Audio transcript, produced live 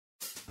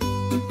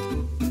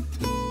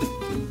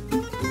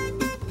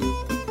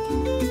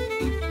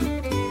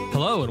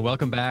Hello and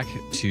welcome back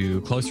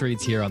to Close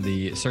Reads here on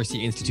the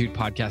Cersei Institute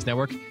Podcast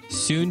Network,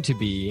 soon to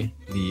be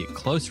the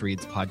Close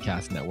Reads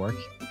Podcast Network,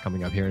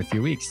 coming up here in a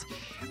few weeks.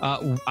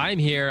 I'm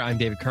here. I'm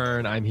David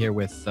Kern. I'm here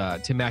with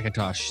Tim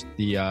McIntosh.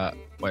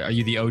 Are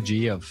you the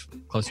OG of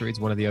Close Reads?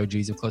 One of the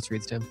OGs of Close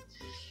Reads, Tim?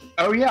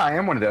 Oh yeah, I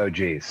am one of the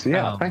OGs.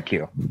 Yeah, thank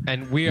you.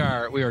 And we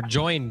are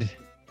joined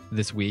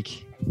this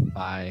week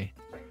by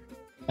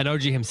an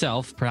OG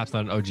himself, perhaps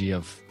not an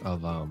OG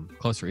of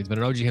Close Reads, but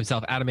an OG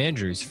himself, Adam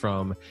Andrews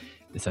from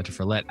the Center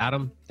for Lit.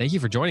 Adam, thank you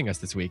for joining us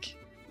this week.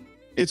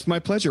 It's my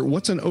pleasure.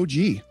 What's an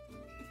OG?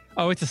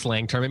 Oh, it's a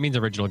slang term. It means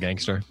original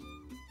gangster.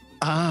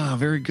 Ah,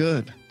 very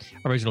good.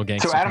 Original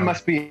gangster. So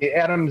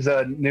Adam's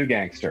a new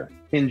gangster.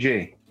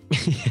 NG.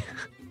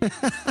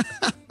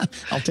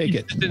 I'll take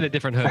it. Just in a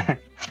different hood.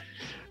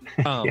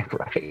 Yeah,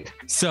 right.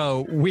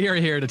 So we are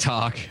here to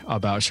talk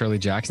about Shirley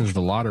Jackson's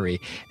The Lottery.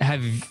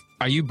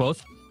 Are you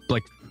both,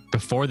 like,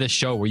 before this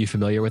show, were you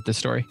familiar with this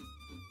story?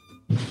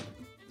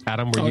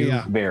 Adam, were you?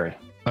 Yeah. Very.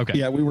 Okay.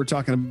 Yeah, we were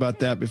talking about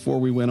that before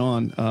we went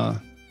on,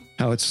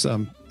 how it's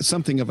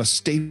something of a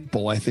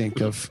staple, I think,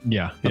 of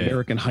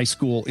American high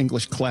school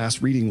English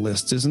class reading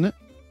lists, isn't it?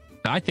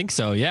 I think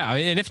so, yeah.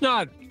 And if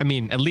not, I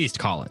mean, at least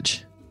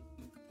college.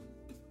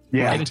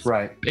 Yeah, It's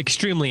right.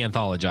 extremely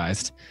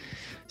anthologized.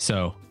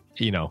 So,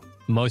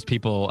 most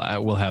people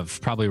will have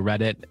probably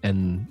read it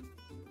and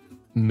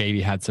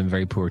maybe had some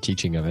very poor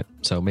teaching of it.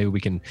 So maybe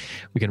we can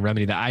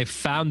remedy that. I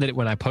found that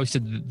when I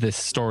posted this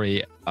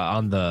story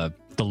on the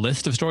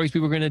list of stories we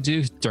were going to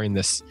do during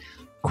this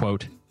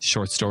quote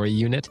short story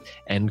unit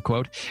end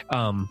quote,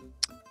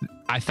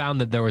 I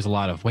found that there was a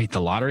lot of, wait,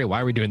 the lottery,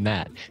 why are we doing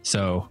that?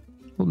 So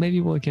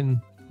maybe we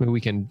can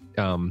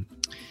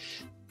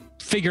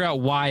figure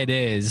out why it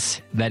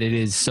is that it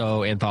is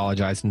so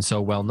anthologized and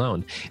so well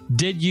known.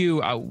 Did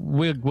you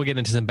we'll get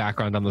into some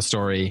background on the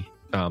story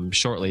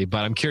shortly,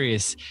 but I'm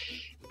curious,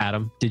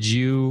 Adam, did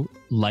you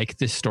like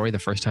this story the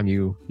first time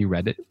you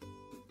read it?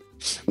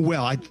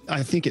 Well,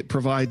 I think it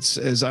provides,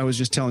 as I was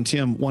just telling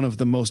Tim, one of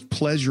the most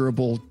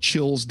pleasurable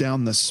chills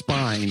down the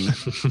spine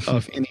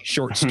of any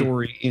short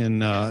story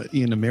in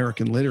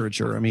American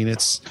literature. I mean,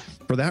 it's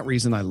for that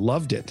reason I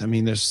loved it. I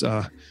mean, there's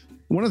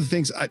one of the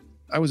things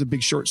I was a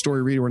big short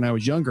story reader when I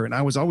was younger, and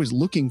I was always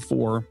looking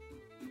for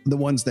the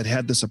ones that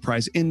had the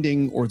surprise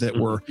ending or that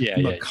were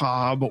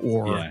macabre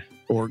or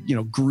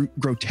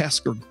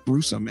grotesque or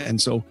gruesome. And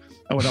so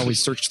I would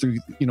always search through,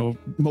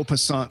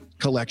 Maupassant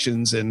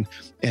collections and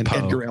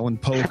Edgar Allan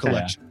Poe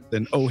collections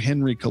and O.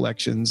 Henry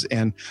collections.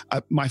 And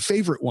my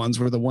favorite ones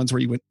were the ones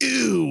where you went,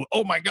 ew,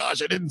 oh my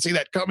gosh, I didn't see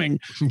that coming.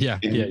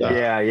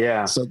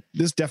 Yeah. So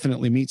this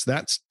definitely meets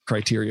that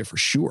criteria for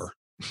sure.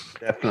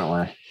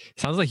 Definitely.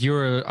 Sounds like you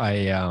were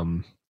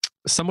a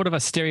somewhat of a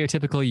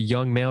stereotypical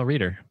young male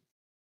reader.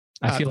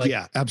 I feel like,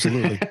 yeah,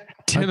 absolutely.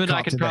 Tim and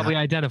I could probably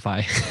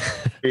identify.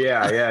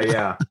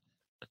 Yeah.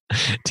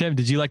 Tim,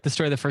 did you like the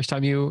story the first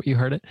time you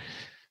heard it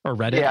or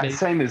read it? Yeah,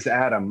 same as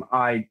Adam.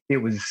 It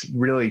was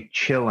really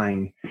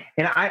chilling,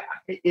 and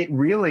it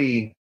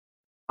really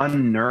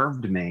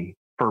unnerved me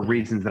for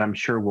reasons that I'm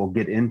sure we'll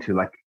get into.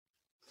 Like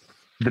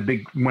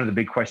one of the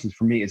big questions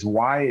for me is,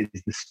 why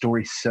is the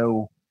story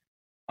so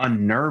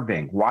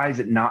unnerving? Why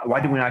do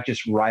we not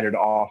just write it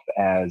off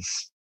as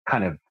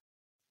kind of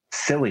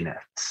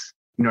silliness?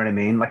 You know what I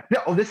mean? Like,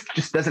 oh, this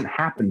just doesn't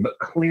happen. But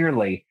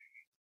clearly,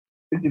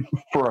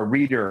 for a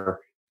reader,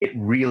 it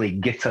really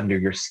gets under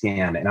your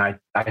skin. And I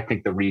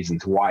think the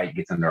reasons why it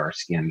gets under our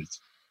skin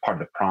is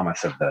part of the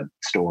promise of the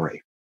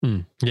story.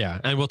 Yeah.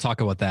 And we'll talk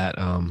about that,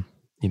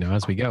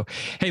 as we go.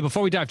 Hey,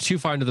 before we dive too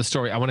far into the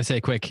story, I want to say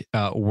a quick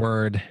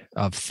word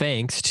of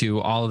thanks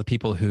to all of the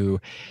people who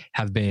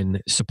have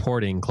been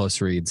supporting Close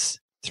Reads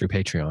through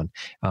Patreon.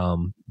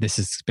 This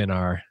has been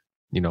our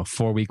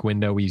 4-week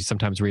window. We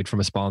sometimes read from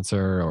a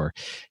sponsor or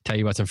tell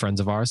you about some friends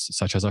of ours,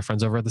 such as our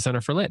friends over at the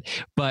Center for Lit.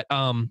 But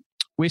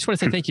we just want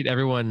to say thank you to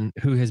everyone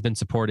who has been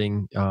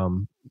supporting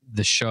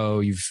the show.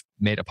 You've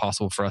made it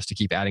possible for us to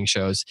keep adding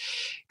shows.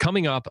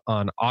 Coming up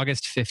on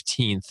August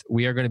 15th,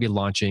 we are going to be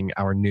launching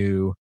our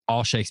new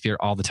All Shakespeare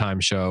All the Time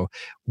show.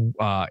 It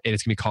is going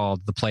to be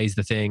called The Play's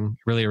the Thing.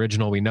 Really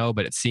original, we know,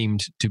 but it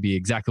seemed to be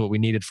exactly what we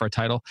needed for a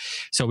title.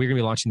 So we're going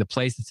to be launching The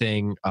Play's the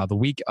Thing the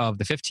week of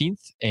the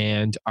 15th.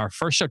 And our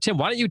first show, Tim,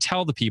 why don't you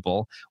tell the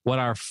people what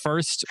our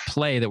first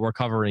play that we're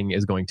covering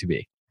is going to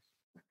be?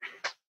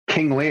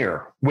 King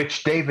Lear,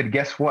 which, David,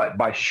 guess what?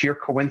 By sheer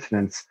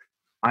coincidence,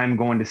 I'm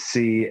going to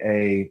see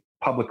a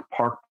public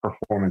park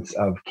performance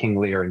of King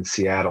Lear in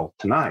Seattle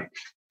tonight.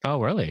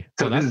 Oh, really?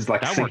 So this is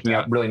like syncing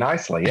up really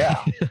nicely.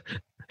 Yeah.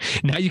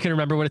 Now you can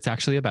remember what it's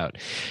actually about.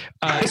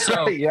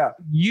 So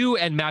you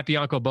and Matt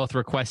Bianco both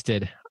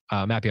requested.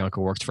 Matt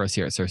Bianco works for us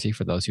here at Cersei,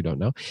 for those who don't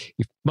know.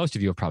 Most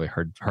of you have probably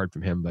heard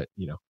from him, but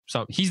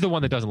so he's the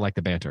one that doesn't like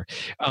the banter.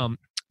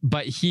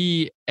 But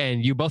he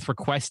and you both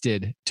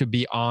requested to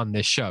be on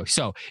this show.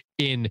 So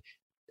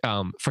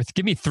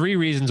give me 3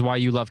 reasons why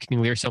you love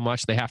King Lear so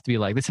much. This has to be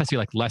like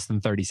less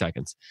than 30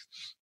 seconds.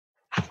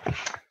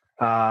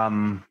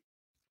 The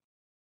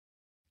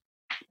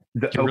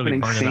You're opening really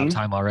burning scene. out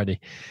time already.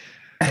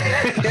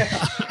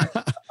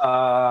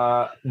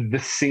 The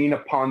scene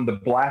upon the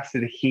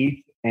blasted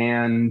heath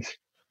and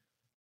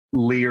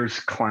Lear's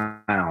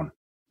clown.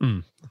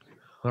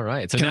 All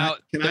right. So can now,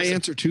 I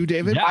answer too,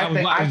 David? Yeah,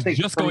 I was think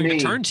just for going me,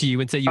 to turn to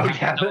you and say you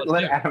have to tell us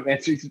let too. Adam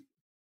answer.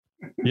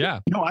 Yeah.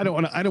 No, I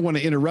don't want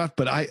to interrupt,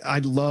 but I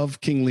love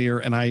King Lear,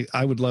 and I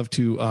would love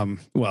to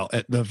well,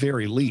 at the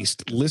very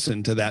least,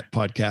 listen to that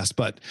podcast.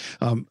 But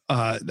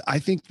I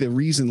think the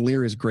reason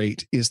Lear is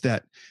great is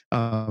that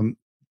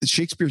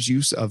Shakespeare's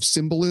use of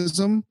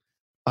symbolism,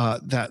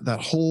 that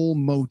whole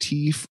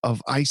motif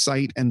of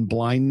eyesight and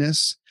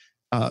blindness,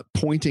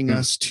 pointing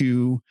us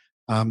to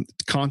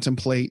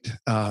contemplate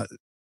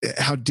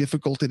how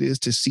difficult it is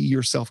to see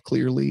yourself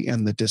clearly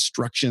and the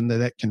destruction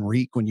that can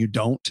wreak when you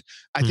don't,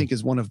 I think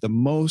is one of the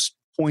most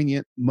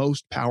poignant,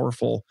 most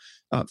powerful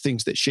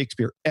things that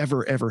Shakespeare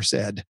ever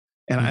said.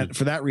 And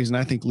for that reason,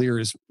 I think Lear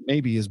is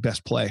maybe his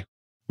best play.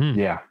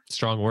 Yeah.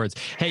 Strong words.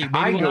 Hey, maybe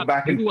I we'll go have,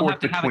 back and maybe we'll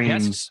forth have to have a between.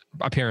 guest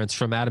appearance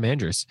from Adam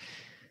Andrews.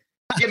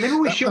 Yeah, maybe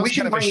we should. We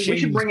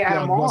should bring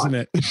Adam on, wasn't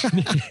it?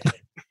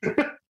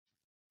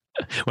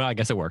 Well, I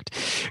guess it worked.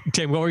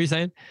 Tim, what were you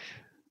saying?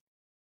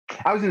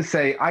 I was going to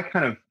say, I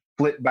kind of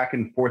flit back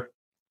and forth.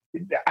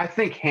 I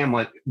think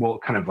Hamlet will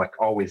kind of like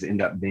always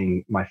end up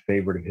being my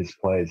favorite of his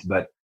plays,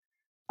 but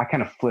I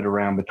kind of flit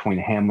around between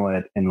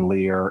Hamlet and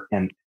Lear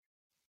and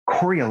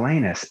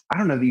Coriolanus. I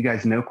don't know that you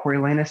guys know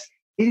Coriolanus.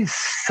 It is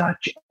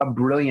such a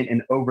brilliant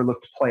and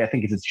overlooked play. I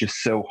think it's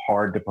just so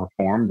hard to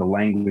perform. The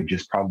language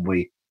is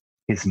probably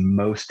his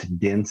most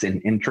dense and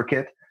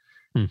intricate.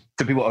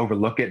 So people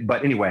overlook it.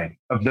 But anyway,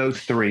 of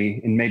those three,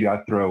 and maybe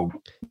I'll throw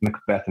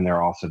Macbeth in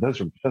there also. Those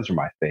are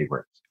my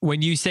favorites.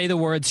 When you say the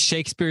words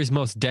Shakespeare's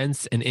most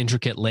dense and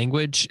intricate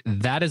language,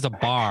 that is a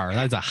bar.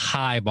 That is a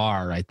high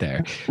bar right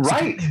there.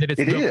 Right. So that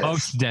it's it the is.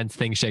 most dense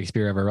thing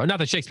Shakespeare ever wrote. Not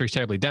that Shakespeare's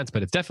terribly dense,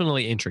 but it's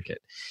definitely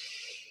intricate.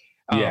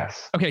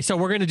 Yes. Okay, so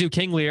we're going to do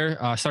King Lear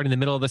starting in the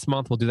middle of this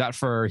month. We'll do that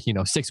for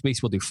 6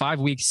 weeks. We'll do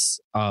 5 weeks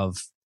of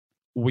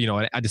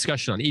a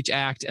discussion on each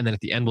act, and then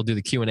at the end we'll do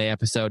the Q&A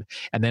episode,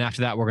 and then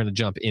after that we're going to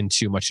jump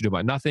into Much Ado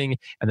About Nothing,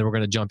 and then we're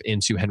going to jump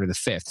into Henry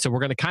V. So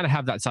we're going to kind of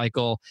have that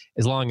cycle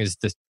as long as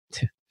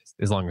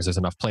there's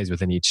enough plays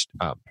within each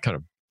kind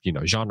of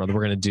genre. That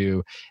we're going to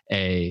do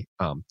a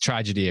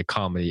tragedy, a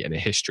comedy, and a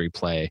history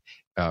play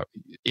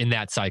in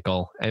that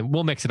cycle, and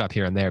we'll mix it up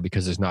here and there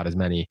because there's not as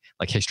many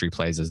like history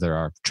plays as there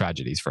are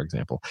tragedies, for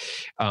example.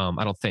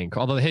 I don't think,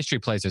 although the history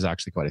plays there's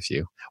actually quite a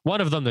few. One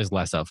of them there's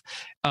less of.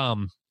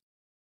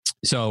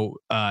 So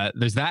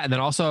there's that. And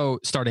then also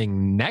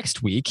starting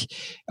next week,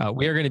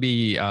 we are going to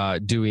be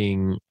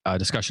doing a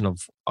discussion of,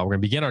 we're going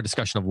to begin our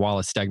discussion of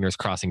Wallace Stegner's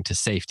Crossing to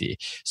Safety.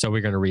 So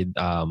we're going to read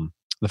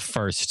the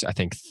first, I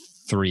think,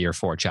 3 or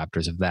 4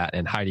 chapters of that.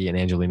 And Heidi and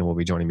Angelina will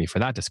be joining me for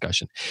that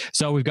discussion.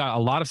 So we've got a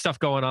lot of stuff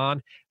going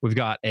on. We've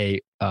got a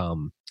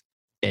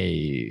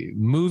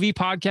movie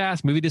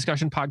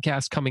discussion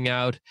podcast coming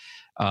out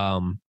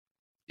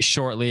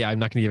shortly. I'm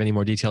not going to give any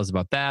more details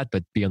about that,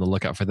 but be on the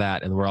lookout for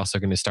that. And we're also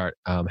going to start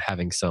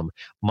having some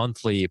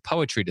monthly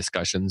poetry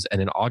discussions.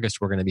 And in August,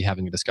 we're going to be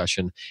having a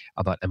discussion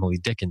about Emily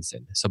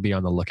Dickinson. So be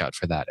on the lookout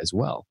for that as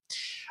well.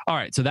 All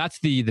right. So that's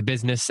the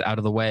business out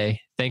of the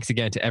way. Thanks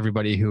again to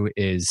everybody who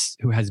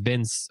has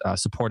been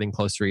supporting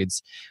Close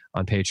Reads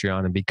on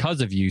Patreon. And because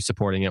of you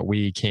supporting it,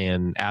 we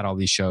can add all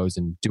these shows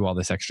and do all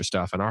this extra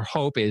stuff. And our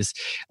hope is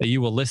that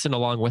you will listen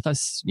along with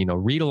us,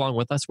 read along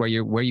with us where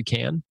you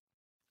can.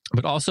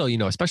 But also,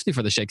 especially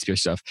for the Shakespeare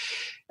stuff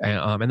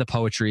and the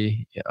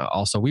poetry,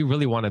 also, we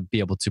really want to be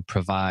able to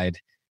provide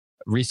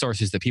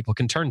resources that people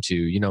can turn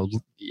to.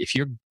 If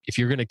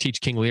you're going to teach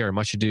King Lear or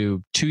Much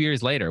Ado 2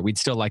 years later, we'd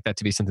still like that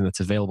to be something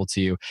that's available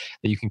to you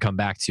that you can come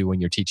back to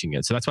when you're teaching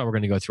it. So that's why we're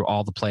going to go through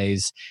all the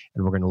plays,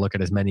 and we're going to look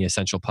at as many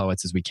essential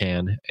poets as we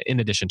can, in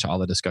addition to all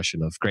the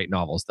discussion of great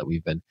novels that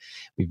we've been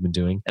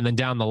doing. And then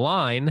down the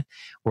line,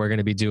 we're going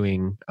to be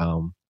doing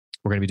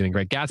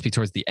Great Gatsby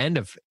towards the end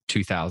of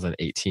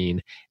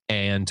 2018.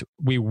 And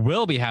we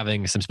will be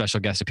having some special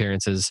guest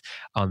appearances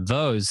on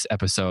those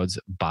episodes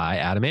by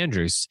Adam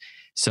Andrews.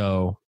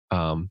 So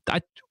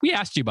we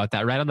asked you about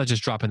that, right? I'm not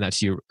just dropping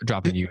you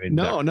in.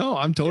 No,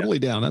 I'm totally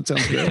down. That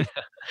sounds good.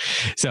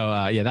 So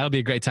that'll be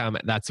a great time.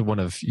 That's one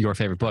of your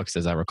favorite books,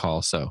 as I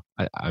recall. So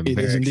I'm it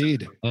very is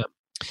excited. indeed. Yeah.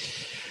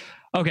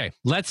 Okay,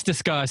 let's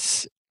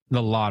discuss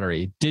the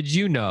lottery. Did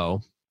you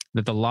know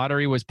that the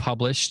lottery was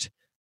published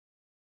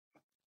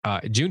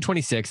June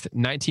 26th,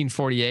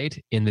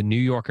 1948 in the New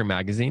Yorker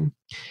magazine,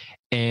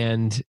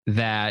 and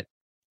that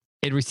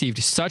it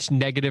received such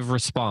negative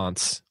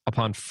response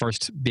upon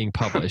first being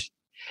published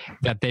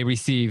that they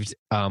received,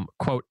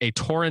 quote, a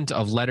torrent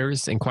of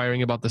letters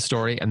inquiring about the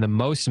story, and the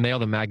most mail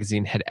the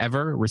magazine had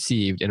ever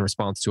received in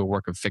response to a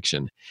work of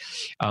fiction.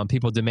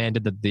 People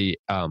demanded that the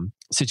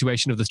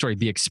situation of the story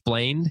be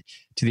explained,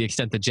 to the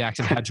extent that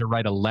Jackson had to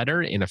write a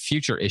letter in a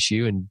future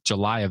issue in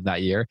July of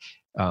that year.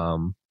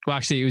 Well,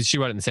 actually, she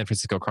wrote it in the San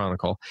Francisco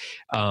Chronicle,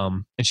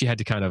 and she had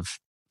to kind of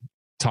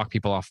talk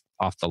people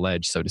off the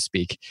ledge, so to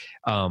speak.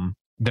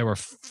 There were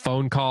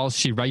phone calls.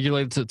 She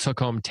regularly took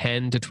home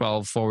 10 to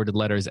 12 forwarded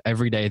letters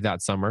every day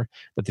that summer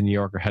that the New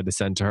Yorker had to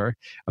send to her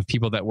of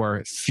people that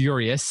were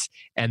furious.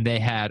 And they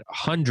had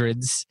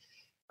hundreds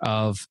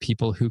of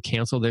people who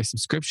canceled their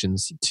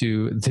subscriptions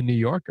to the New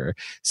Yorker.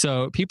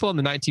 So people in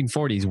the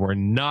 1940s were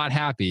not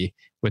happy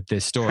with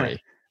this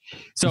story.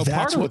 So that's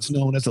part of what's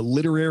known as a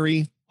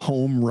literary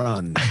home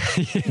run.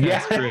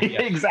 Yeah,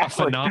 exactly. A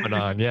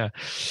phenomenon. Yeah.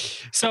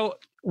 So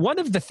one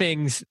of the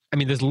things, I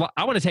mean,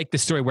 I want to take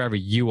this story wherever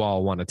you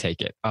all want to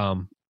take it.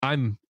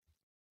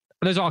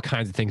 There's all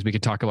kinds of things we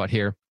could talk about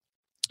here.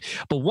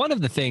 But one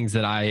of the things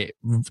that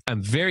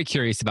I'm very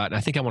curious about, and I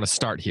think I want to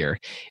start here,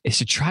 is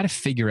to try to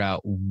figure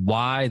out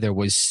why there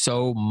was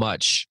so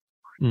much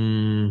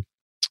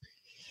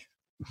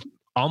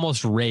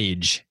almost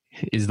rage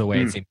is the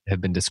way it seems to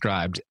have been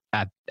described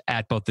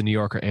at both the New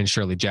Yorker and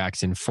Shirley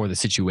Jackson for the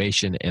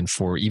situation and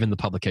for even the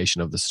publication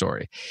of the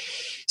story.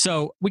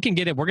 So we're going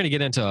to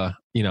get into,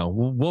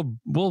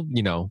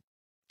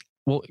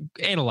 we'll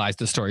analyze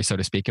the story, so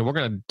to speak, and we're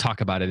going to talk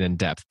about it in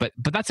depth. But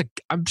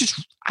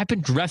I've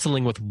been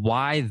wrestling with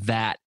why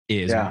that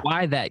is,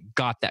 why that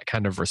got that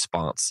kind of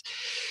response.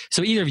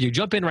 So either of you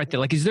jump in right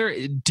there. Like,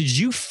 did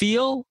you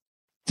feel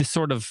this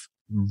sort of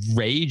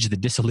rage, the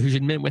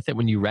disillusionment with it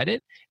when you read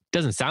it?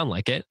 Doesn't sound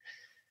like it.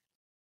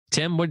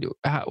 Tim, what do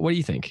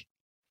you think?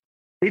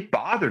 It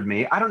bothered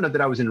me. I don't know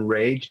that I was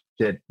enraged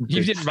at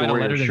you didn't write a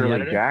letter to Shirley the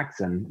editor?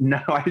 Jackson.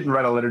 No, I didn't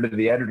write a letter to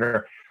the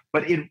editor.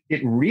 But it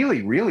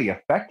really, really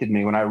affected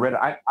me when I read it.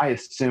 I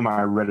assume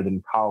I read it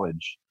in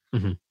college.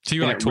 Mm-hmm. So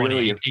you were like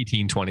 20,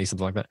 18, 20,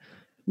 something like that?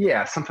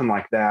 Yeah, something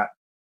like that.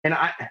 And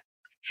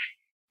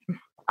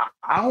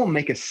I will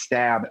make a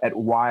stab at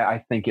why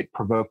I think it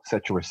provoked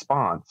such a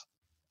response.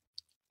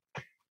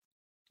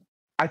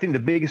 I think the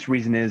biggest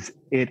reason is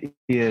it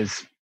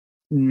is,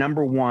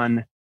 number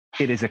one,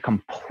 it is a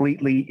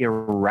completely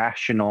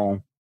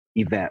irrational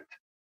event.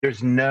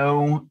 There's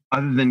no,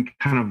 other than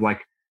kind of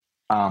like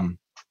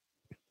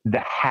the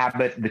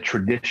habit, the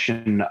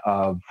tradition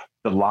of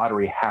the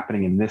lottery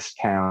happening in this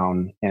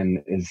town,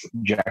 and as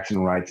Jackson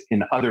writes,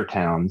 in other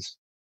towns,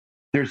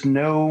 there's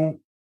no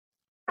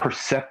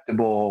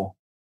perceptible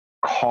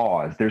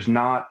cause. There's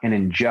not an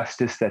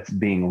injustice that's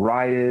being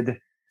righted.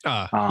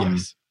 Yes.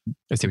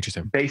 I see what you're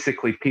saying.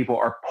 Basically, people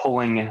are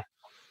pulling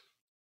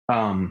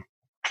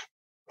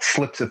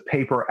slips of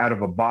paper out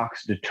of a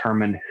box to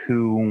determine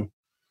who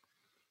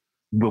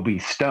will be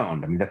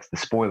stoned. I mean, that's the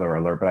spoiler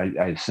alert, but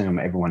I assume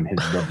everyone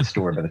has read the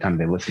story by the time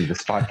they listen to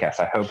this podcast.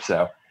 I hope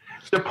so.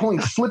 They're pulling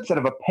slips out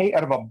of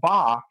a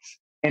box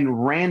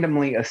and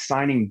randomly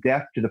assigning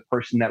death to the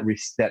person that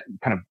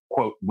kind of,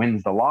 quote,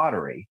 wins the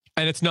lottery.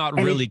 And it's not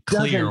really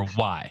clear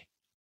why.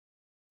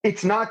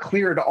 It's not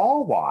clear at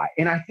all why.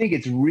 And I think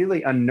it's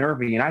really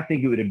unnerving. And I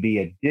think it would be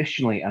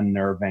additionally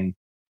unnerving,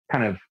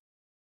 kind of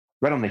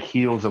right on the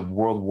heels of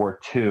World War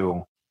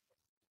II,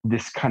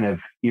 this kind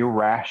of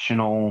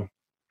irrational,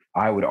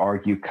 I would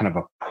argue, kind of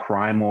a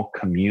primal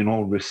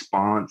communal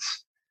response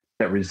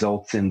that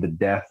results in the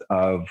death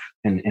of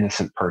an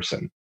innocent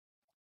person.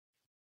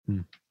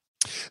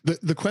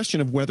 The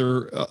question of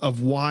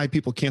why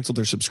people canceled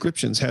their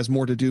subscriptions has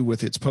more to do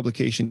with its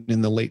publication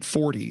in the late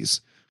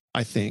 40s,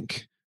 I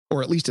think,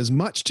 or at least as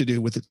much to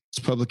do with its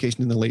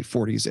publication in the late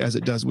 40s as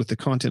it does with the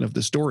content of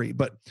the story.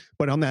 But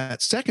on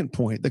that second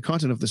point, the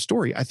content of the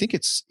story, I think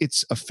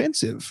it's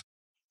offensive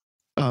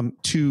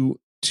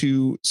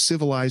to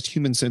civilized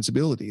human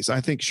sensibilities.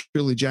 I think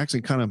Shirley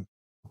Jackson kind of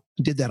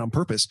did that on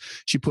purpose.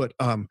 She put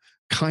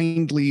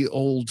kindly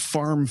old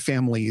farm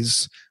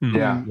families who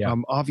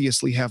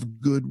obviously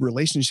have good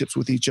relationships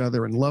with each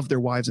other and love their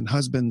wives and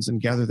husbands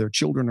and gather their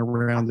children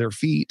around their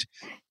feet.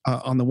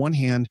 On the one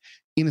hand,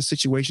 in a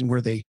situation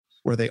where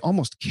they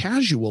almost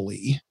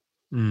casually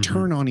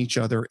turn on each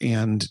other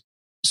and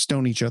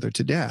stone each other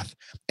to death.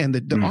 And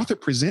the author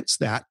presents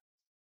that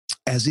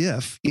as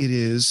if it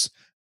is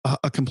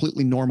a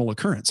completely normal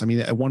occurrence. I mean,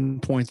 at one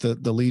point,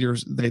 the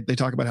leaders, they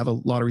talk about how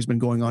the lottery's been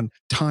going on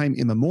time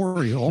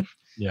immemorial.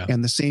 Yeah.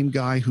 And the same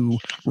guy who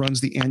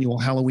runs the annual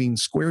Halloween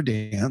square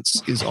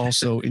dance is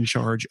also in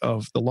charge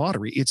of the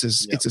lottery. It's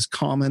as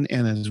common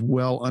and as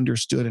well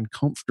understood and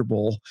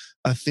comfortable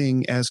a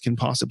thing as can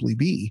possibly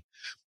be.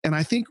 And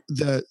I think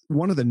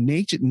one of the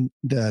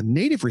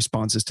native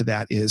responses to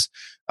that is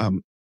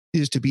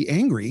to be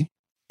angry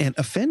and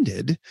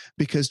offended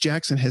because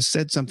Jackson has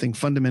said something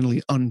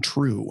fundamentally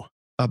untrue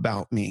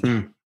about me.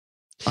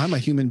 I'm a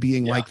human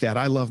being like that.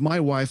 I love my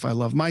wife. I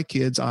love my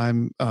kids.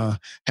 I'm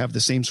have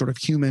the same sort of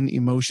human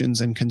emotions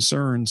and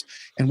concerns.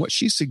 And what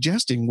she's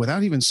suggesting,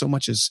 without even so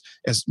much as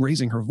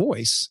raising her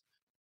voice,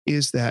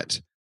 is that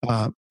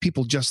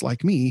people just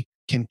like me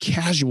can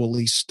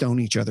casually stone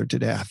each other to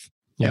death.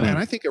 Yeah. And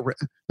I think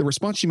the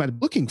response she might be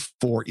looking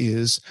for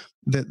is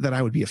that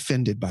I would be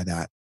offended by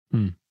that.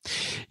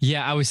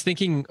 Yeah, I was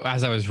thinking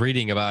as I was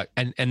reading about,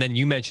 and then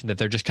you mentioned that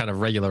they're just kind of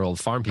regular old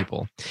farm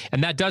people.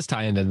 And that does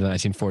tie into the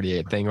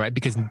 1948 thing, right?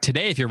 Because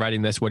today, if you're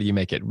writing this, what do you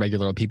make it?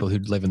 Regular old people who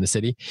live in the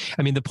city?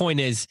 I mean, the point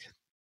is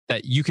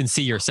that you can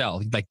see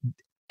yourself, like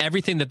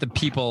everything that the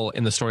people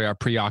in the story are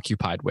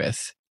preoccupied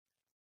with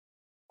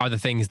are the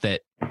things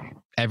that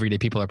everyday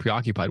people are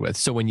preoccupied with.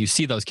 So when you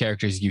see those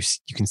characters, you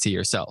can see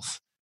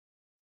yourself.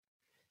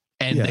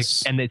 And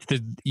Yes.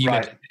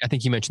 Right. I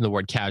think you mentioned the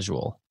word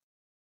casual.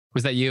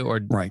 Was that you? Or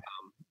Right.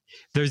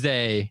 There's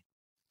the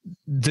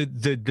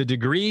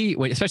degree,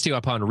 especially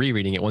upon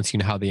rereading it, once you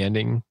know how the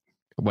ending,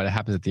 what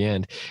happens at the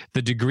end,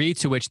 the degree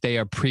to which they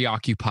are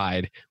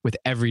preoccupied with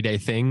everyday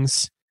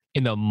things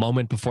in the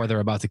moment before they're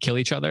about to kill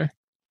each other,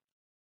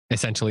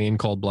 essentially in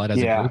cold blood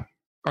as a group,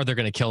 or they're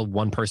going to kill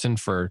one person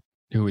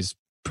who is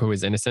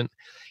innocent,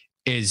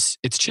 it's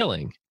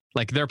chilling.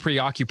 Like they're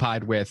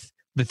preoccupied with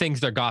the things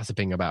they're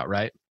gossiping about,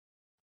 right?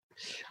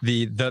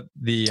 Where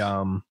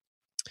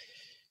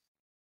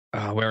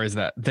is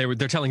that? They're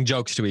telling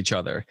jokes to each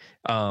other.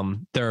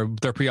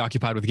 They're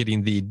preoccupied with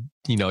getting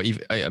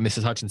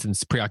Mrs.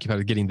 Hutchinson's preoccupied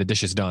with getting the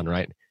dishes done,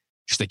 right?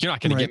 She's like, you're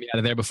not going to get me out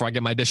of there before I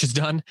get my dishes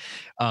done.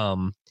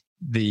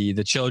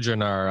 The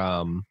children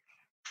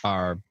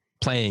are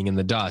playing in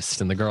the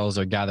dust, and the girls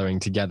are gathering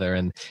together.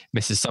 And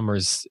Mrs.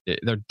 Summers,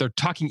 they're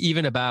talking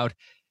even about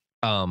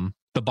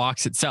the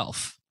box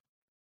itself,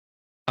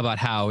 about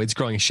how it's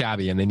growing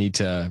shabby and they need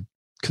to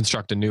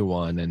construct a new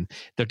one, and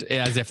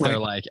as if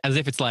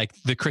it's like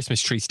the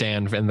Christmas tree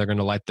stand and they're going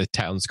to light the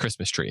town's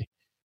Christmas tree.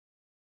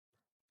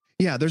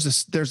 Yeah,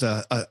 there's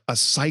a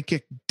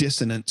psychic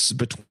dissonance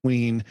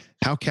between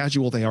how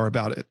casual they are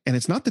about it, and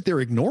it's not that they're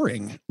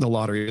ignoring the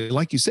lottery.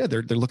 Like you said,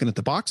 they're looking at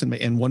the box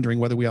and wondering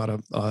whether we ought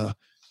to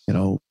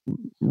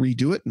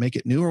redo it, make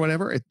it new or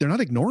whatever. They're not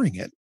ignoring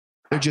it.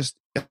 They're just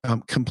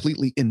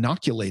completely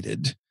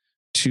inoculated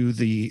to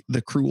the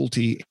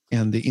cruelty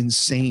and the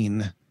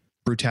insane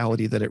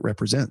brutality that it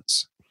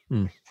represents.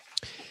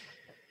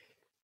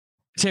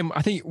 Tim,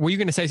 I think, were you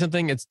going to say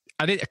something?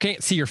 I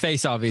can't see your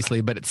face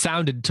obviously, but it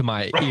sounded to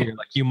my ear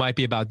like you might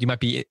have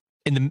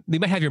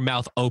your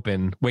mouth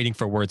open waiting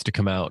for words to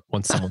come out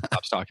once someone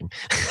stops talking.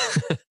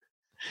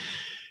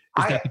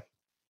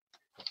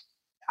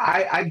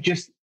 I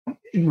just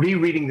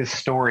rereading this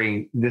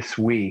story this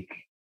week,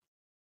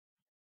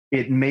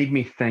 it made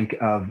me think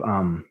of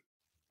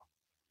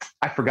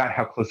I forgot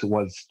how close it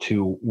was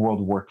to World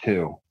War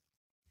II.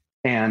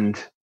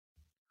 And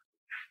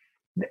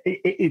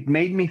it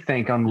made me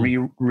think on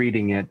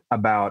rereading it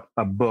about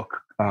a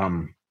book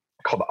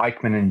called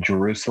Eichmann in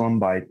Jerusalem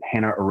by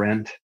Hannah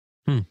Arendt.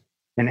 And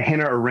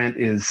Hannah Arendt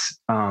is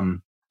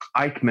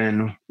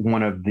Eichmann,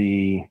 one of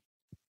the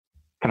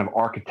kind of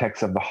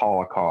architects of the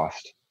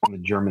Holocaust on the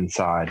German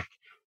side,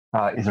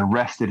 is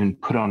arrested and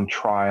put on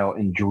trial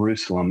in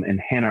Jerusalem. And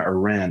Hannah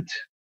Arendt,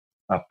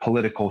 a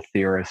political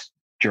theorist,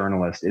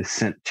 journalist, is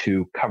sent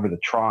to cover the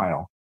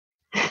trial.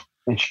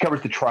 And she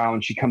covers the trial,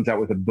 and she comes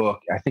out with a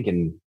book, I think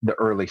in the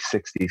early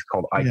 60s,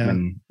 called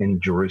Eichmann in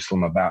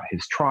Jerusalem, about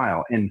his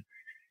trial. And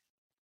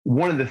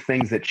one of the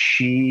things that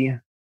she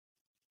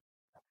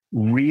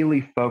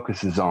really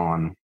focuses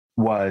on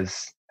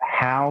was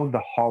how the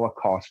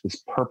Holocaust was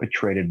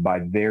perpetrated by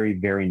very,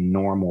 very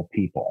normal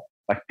people,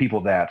 like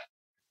people that,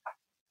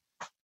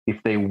 if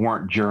they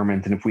weren't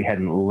Germans and if we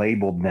hadn't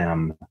labeled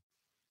them,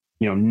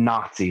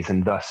 Nazis,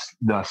 and thus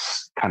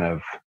kind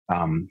of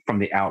from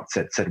the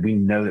outset said, we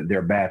know that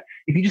they're bad.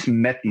 If you just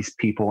met these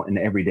people in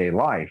everyday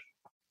life,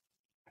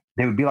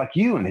 they would be like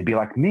you and they'd be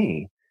like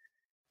me.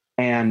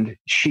 And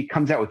she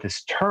comes out with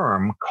this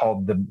term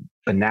called the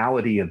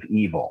banality of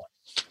evil.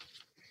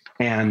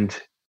 And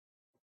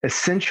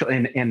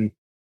essentially, and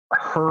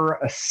her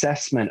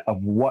assessment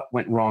of what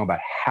went wrong about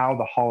how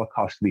the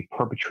Holocaust could be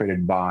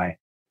perpetrated by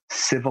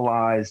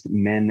civilized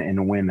men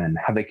and women,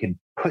 how they could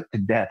put to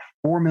death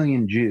 4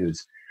 million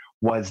Jews,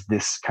 was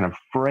this kind of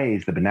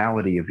phrase, the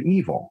banality of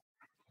evil.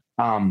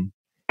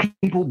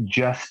 People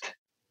just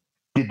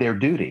did their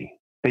duty.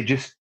 They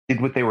just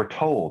did what they were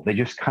told. They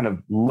just kind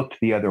of looked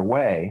the other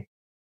way.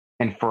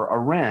 And for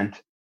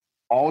Arendt,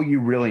 all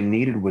you really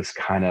needed was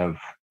kind of,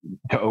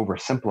 to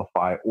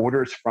oversimplify,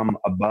 orders from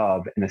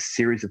above and a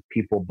series of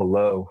people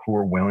below who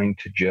were willing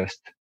to just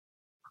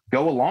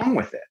go along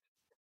with it.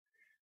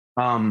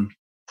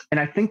 And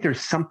I think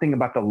there's something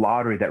about the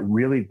lottery that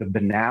really, the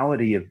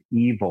banality of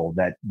evil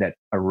that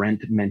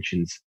Arendt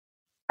mentions,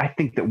 I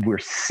think that we're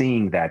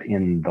seeing that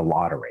in the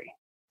lottery.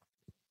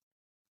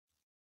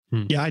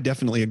 Yeah, I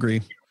definitely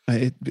agree.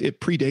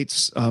 It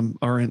predates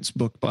Arendt's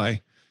book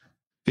by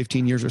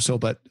 15 years or so,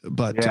 but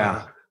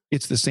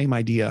it's the same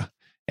idea.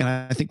 And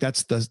I think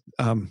that's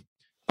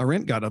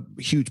Arendt got a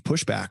huge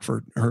pushback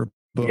for her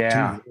book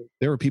too.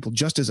 There were people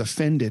just as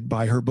offended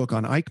by her book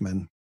on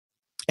Eichmann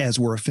as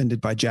were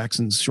offended by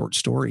Jackson's short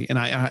story. And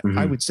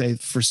I would say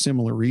for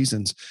similar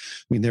reasons.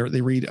 I mean,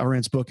 they read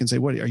Arendt's book and say,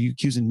 what, are you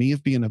accusing me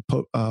of being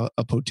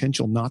a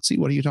potential Nazi?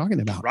 What are you talking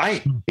about?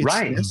 Right.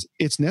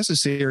 It's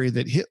necessary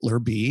that Hitler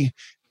be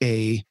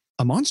a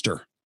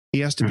monster. He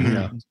has to be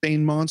an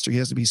insane monster. He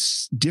has to be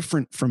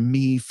different from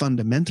me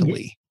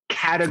fundamentally.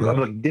 Of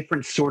a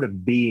different sort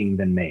of being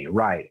than me.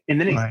 Right. And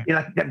then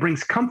that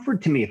brings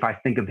comfort to me if I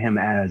think of him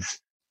as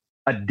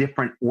a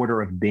different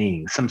order of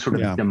being, some sort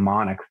of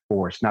demonic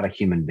force, not a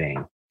human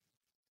being.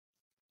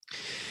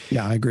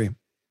 Yeah, I agree.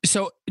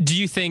 So do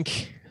you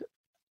think,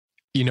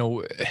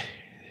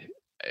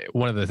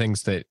 one of the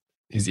things that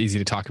is easy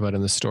to talk about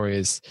in the story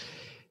is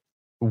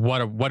what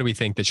do we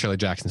think that Shirley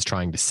Jackson's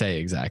trying to say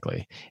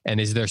exactly? And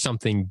is there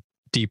something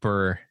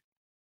deeper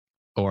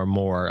or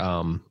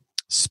more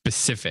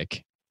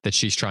specific that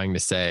she's trying to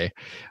say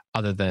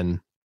other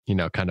than,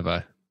 kind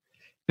of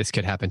this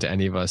could happen to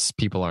any of us.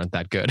 People aren't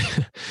that good.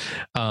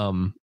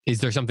 Is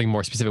there something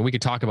more specific? We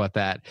could talk about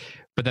that.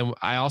 But then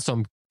I also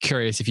am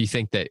curious if you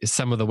think that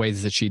some of the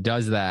ways that she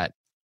does that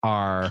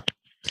are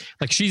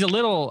like, she's a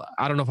little,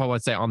 I don't know if I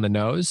would say on the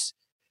nose,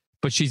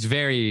 but she's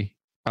very,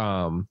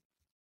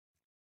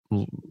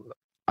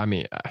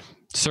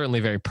 certainly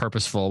very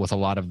purposeful with a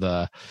lot of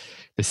the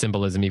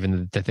symbolism,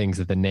 even the things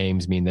that the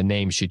names mean, the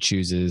name she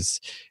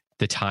chooses,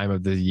 the time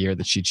of the year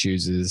that she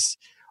chooses,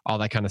 all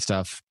that kind of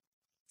stuff.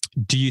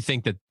 Do you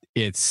think that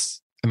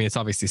it's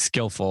obviously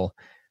skillful,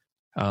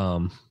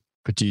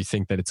 but do you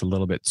think that it's a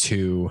little bit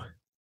too,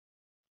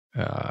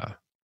 a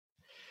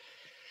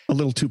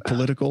little too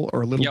political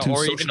or a little too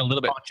or even a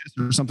little bit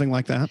or something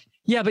like that?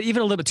 Yeah, but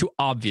even a little bit too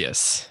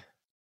obvious.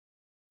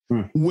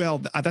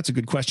 Well, that's a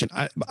good question.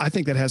 I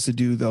think that has to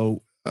do,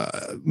 though,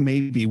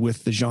 maybe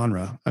with the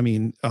genre. I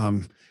mean,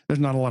 there's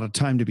not a lot of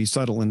time to be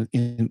subtle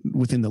in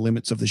within the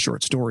limits of the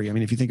short story. I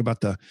mean, if you think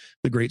about the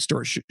great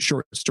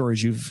short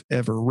stories you've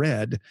ever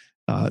read,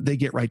 they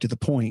get right to the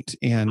point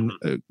and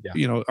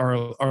are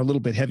a little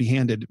bit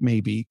heavy-handed,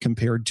 maybe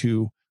compared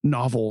to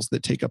novels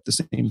that take up the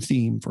same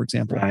theme, for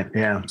example. Right.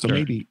 Yeah. So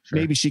maybe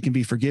she can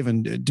be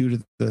forgiven due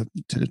to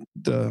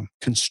the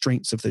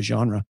constraints of the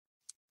genre.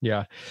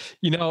 Yeah.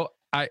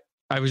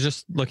 I was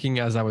just looking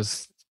as I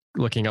was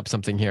looking up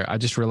something here. I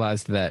just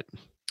realized that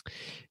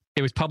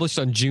it was published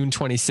on June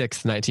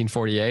 26th,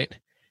 1948.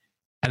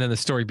 And then the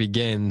story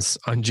begins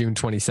on June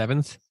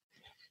 27th.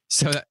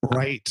 So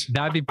right.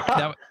 I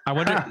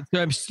wonder,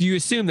 you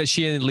assume that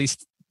she and at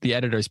least the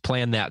editors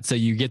plan that. So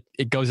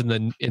it goes in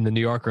the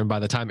New Yorker, and by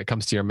the time it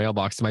comes to your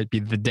mailbox, it might be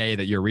the day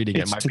that you're reading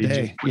it. Might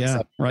today. Be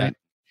yeah. Right.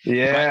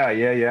 Yeah. Right.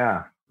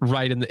 Yeah.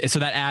 Right. So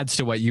that adds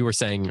to what you were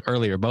saying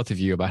earlier, both of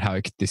you, about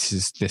how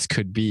this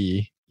could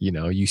be,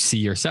 you see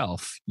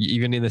yourself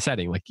even in the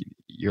setting. Like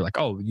you're like,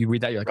 oh, you read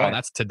that. You're like, right. Oh,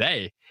 that's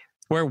today.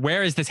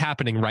 Where is this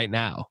happening right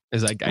now?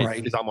 Is like,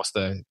 right. Is almost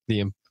the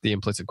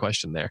implicit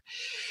question there.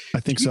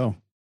 I think so.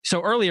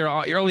 So early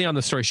on in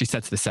the story, she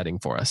sets the setting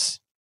for us.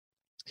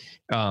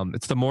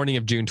 It's the morning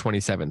of June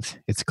 27th.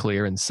 It's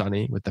clear and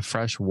sunny with the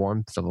fresh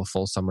warmth of a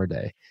full summer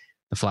day.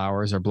 The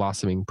flowers are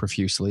blossoming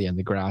profusely and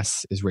the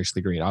grass is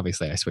richly green.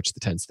 Obviously, I switched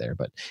the tense there,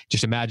 but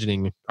just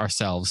imagining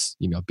ourselves,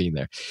 being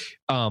there.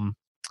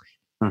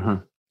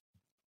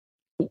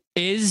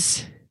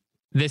 Is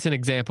this an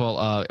example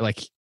of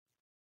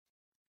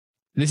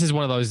this is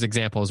one of those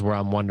examples where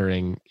I'm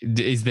wondering,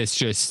 is this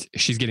just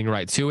she's getting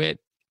right to it,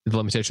 the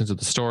limitations of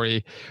the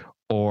story,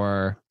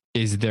 or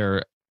is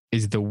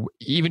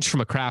even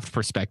from a craft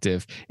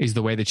perspective, is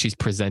the way that she's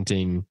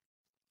presenting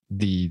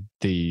the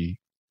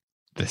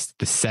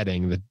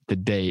setting, the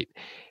date,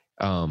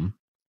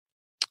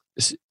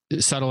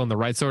 subtle in the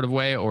right sort of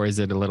way, or is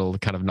it a little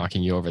kind of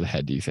knocking you over the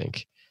head, do you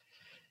think?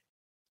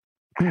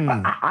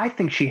 I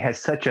think she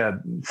has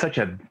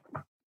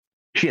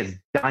she has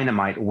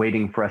dynamite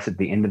waiting for us at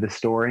the end of the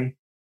story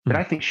that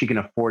I think she can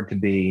afford to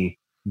be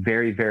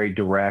very, very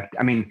direct.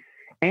 I mean,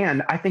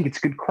 and I think it's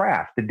good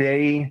craft. The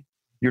day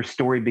your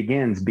story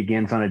begins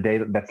on a day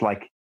that's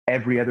like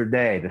every other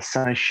day. The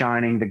sun is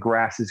shining, the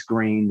grass is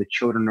green, the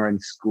children are in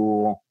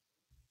school.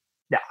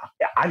 Yeah,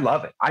 I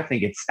love it. I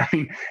think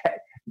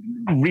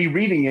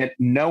rereading it,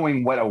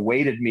 knowing what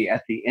awaited me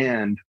at the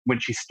end when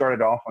she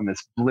started off on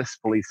this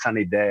blissfully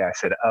sunny day, I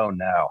said, oh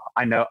no,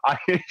 I know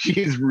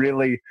she's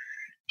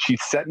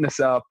setting us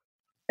up.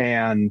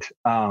 And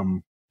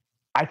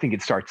I think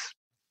it starts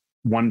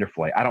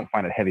wonderfully. I don't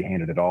find it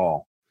heavy-handed at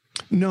all.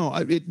 No,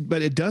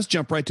 but it does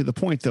jump right to the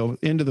point, though.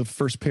 Into the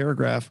first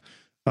paragraph,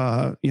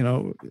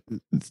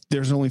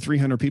 there's only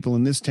 300 people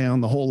in this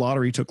town. The whole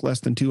lottery took less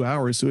than 2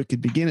 hours, so it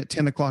could begin at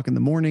 10 o'clock in the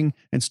morning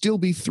and still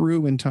be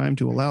through in time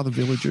to allow the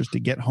villagers to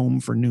get home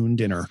for noon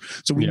dinner.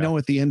 So we know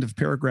at the end of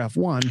paragraph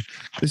 1,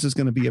 this is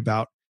going to be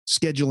about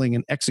scheduling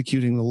and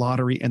executing the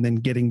lottery and then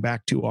getting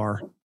back to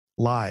our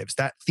lives.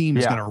 That theme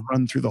is going to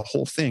run through the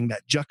whole thing,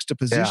 that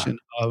juxtaposition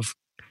of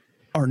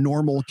our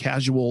normal,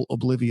 casual,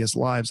 oblivious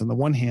lives on the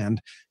one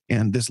hand,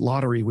 and this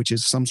lottery, which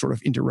is some sort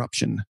of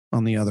interruption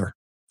on the other.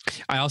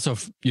 I also,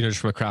 just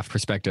from a craft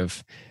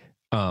perspective,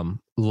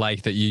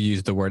 like that you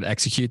used the word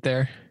execute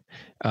there.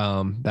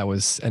 That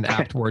was an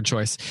apt word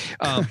choice.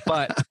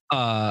 But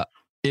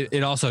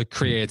it also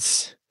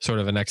creates sort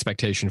of an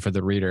expectation for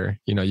the reader.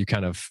 You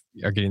kind of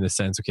are getting the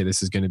sense, okay,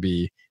 this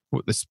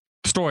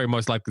story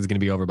most likely is going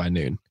to be over by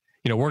noon.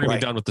 We're going to be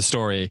done with the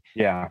story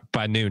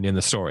by noon in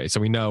the story. So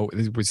we know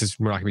we're not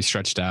going to be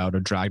stretched out or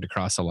dragged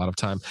across a lot of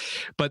time.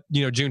 But,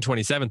 June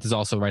 27th is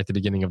also right at the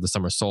beginning of the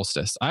summer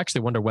solstice. I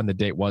actually wonder when the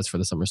date was for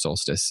the summer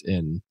solstice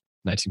in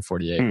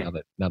 1948,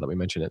 now that we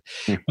mention it.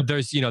 But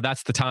there's,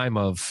 that's the time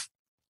of,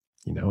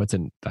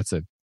 in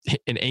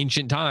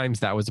ancient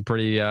times, that was a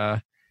pretty,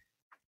 a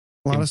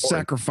lot of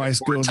sacrifice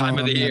goes time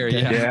on of the year.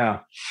 Yeah.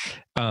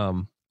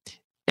 And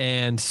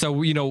And so,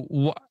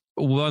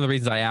 one of the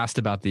reasons I asked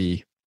about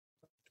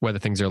whether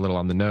things are a little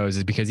on the nose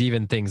is because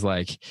even things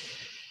like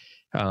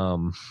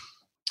the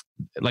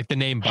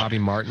name Bobby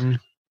Martin,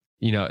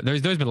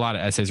 there's been a lot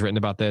of essays written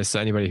about this.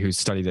 Anybody who's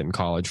studied it in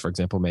college, for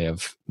example,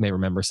 may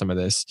remember some of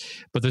this,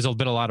 but there's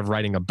been a lot of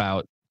writing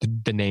about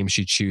the name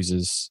she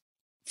chooses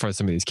for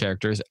some of these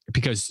characters,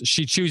 because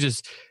she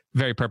chooses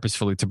very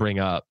purposefully to bring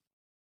up,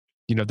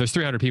 there's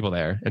 300 people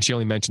there and she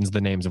only mentions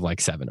the names of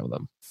like 7 of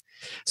them.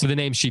 So the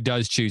names she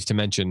does choose to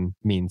mention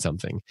mean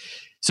something.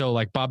 So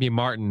like Bobby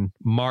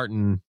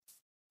Martin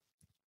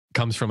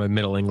comes from a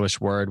Middle English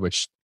word,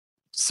 which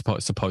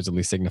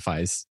supposedly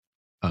signifies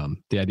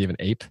the idea of an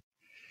ape.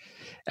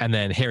 And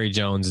then Harry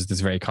Jones is this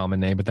very common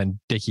name, but then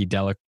Dickie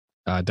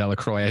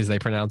Delacroix, as they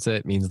pronounce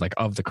it, means like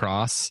of the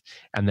cross.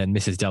 And then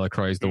Mrs.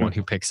 Delacroix is the one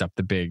who picks up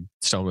the big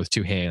stone with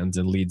 2 hands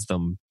and leads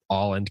them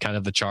all in kind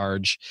of the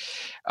charge.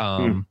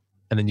 And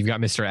then you've got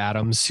Mr.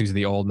 Adams, who's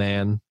the old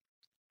man.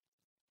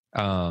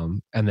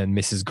 And then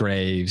Mrs.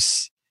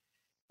 Graves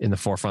in the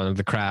forefront of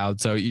the crowd.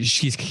 So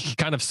she's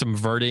kind of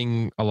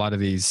subverting a lot of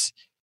these,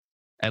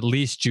 at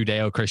least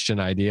Judeo-Christian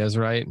ideas,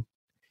 right?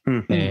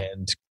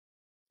 Mm-hmm.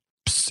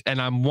 And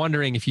I'm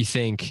wondering if you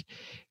think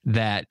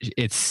that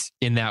it's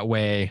in that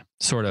way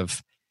sort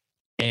of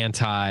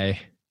if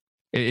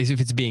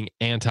it's being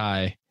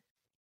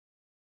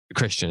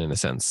anti-Christian in a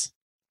sense.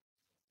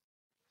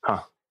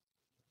 Huh.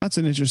 That's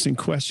an interesting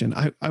question.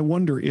 I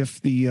wonder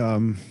if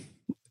the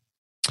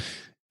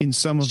in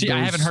some of those, I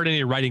haven't heard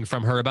any writing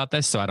from her about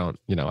this, so I don't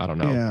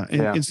know.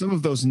 Yeah. In some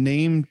of those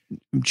name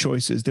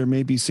choices, there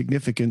may be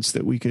significance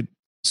that we could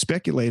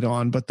speculate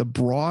on, but the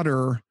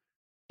broader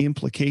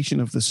implication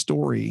of the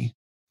story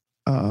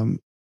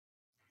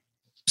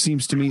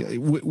seems to me,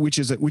 which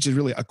is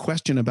really a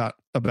question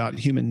about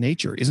human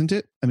nature, isn't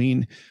it? I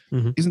mean,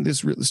 Isn't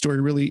this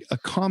story really a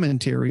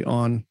commentary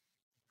on,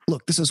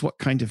 look, this is what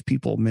kind of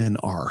people men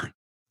are?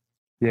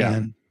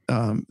 Yeah.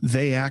 And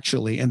they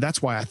actually, and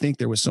that's why I think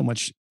there was so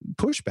much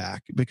pushback,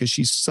 because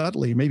she's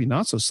subtly, maybe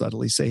not so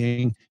subtly,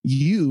 saying,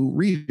 you,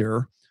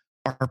 reader,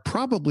 are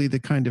probably the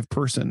kind of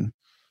person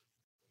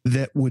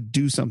that would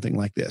do something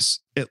like this.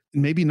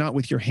 Maybe not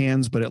with your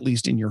hands, but at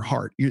least in your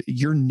heart.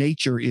 Your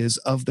nature is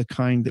of the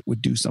kind that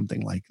would do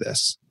something like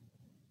this.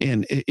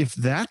 And if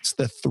that's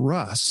the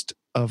thrust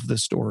of the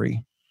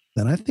story,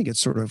 then I think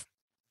it's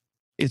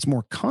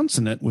more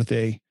consonant with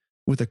a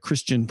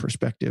Christian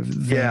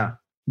perspective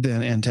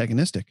than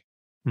antagonistic.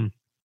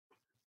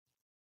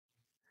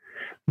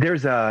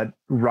 There's a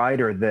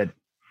writer that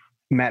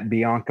Matt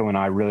Bianco and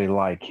I really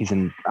like.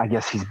 I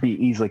guess he's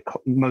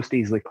most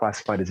easily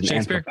classified as an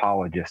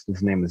anthropologist.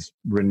 His name is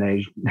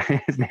Rene.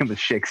 His name was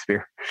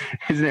Shakespeare.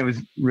 His name was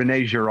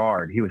Rene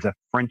Girard. He was a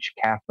French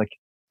Catholic.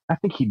 I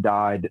think he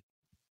died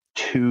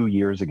 2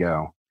 years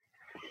ago.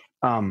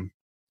 I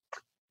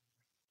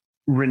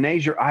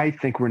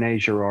think Rene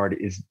Girard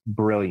is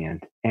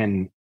brilliant.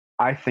 And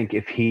I think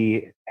if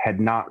he had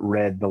not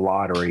read The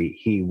Lottery,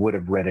 he would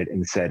have read it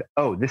and said,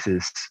 oh, this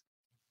is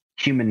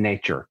human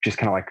nature, just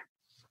kind of like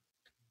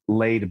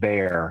laid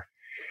bare.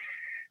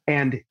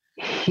 And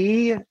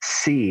he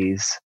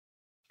sees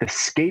the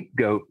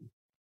scapegoat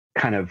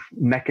kind of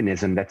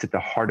mechanism that's at the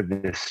heart of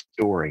this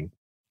story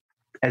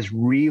as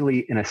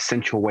really an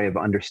essential way of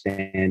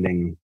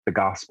understanding the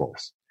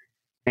Gospels.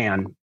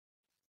 And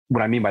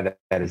what I mean by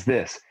that is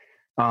this.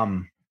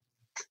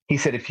 He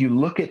said, if you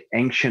look at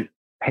ancient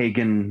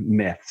pagan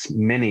myths,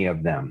 many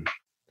of them,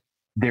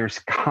 there's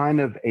kind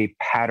of a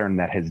pattern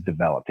that has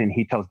developed. And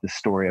he tells the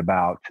story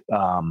about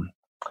a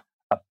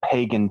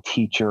pagan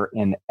teacher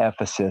in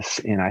Ephesus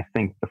in, I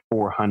think, the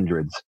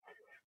 400s.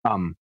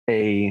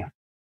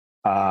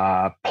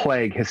 A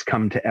plague has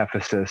come to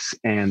Ephesus,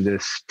 and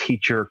this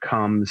teacher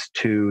comes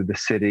to the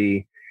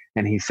city,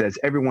 and he says,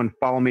 everyone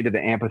follow me to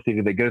the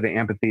amphitheater. They go to the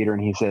amphitheater,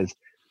 and he says,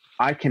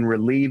 I can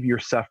relieve your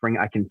suffering.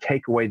 I can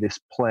take away this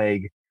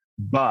plague,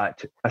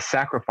 but a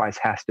sacrifice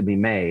has to be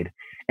made.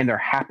 And there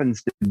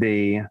happens to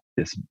be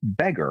this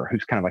beggar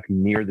who's kind of like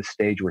near the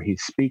stage where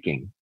he's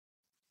speaking.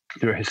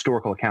 There are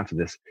historical accounts of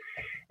this.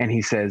 And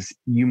he says,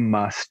 you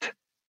must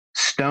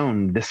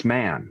stone this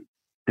man,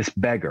 this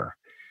beggar.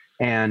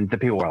 And the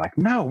people are like,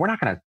 no, we're not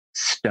going to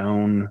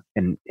stone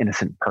an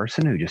innocent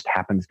person who just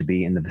happens to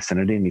be in the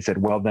vicinity. And he said,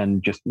 well,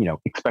 then just,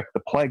 expect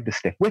the plague to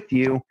stick with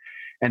you.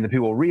 And the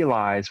people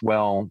realize,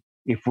 well,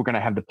 if we're going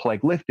to have the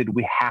plague lifted,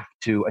 we have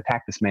to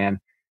attack this man.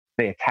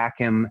 They attack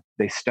him,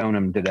 they stone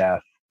him to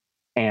death.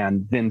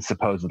 And then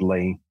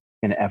supposedly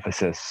in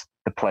Ephesus,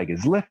 the plague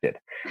is lifted.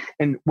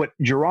 And what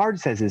Girard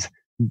says is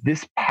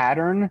this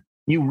pattern,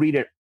 you read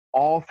it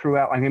all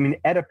throughout. I mean,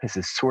 Oedipus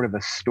is sort of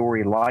a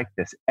story like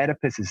this.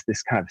 Oedipus is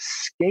this kind of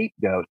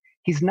scapegoat.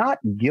 He's not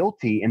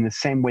guilty in the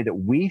same way that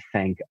we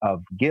think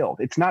of guilt.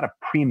 It's not a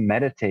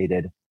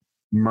premeditated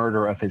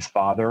murder of his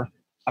father,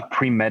 a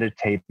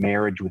premeditated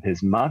marriage with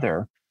his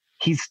mother.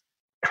 He's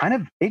kind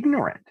of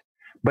ignorant,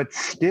 but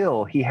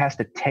still he has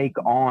to take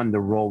on the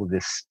role of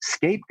this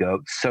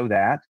scapegoat so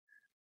that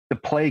the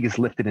plague is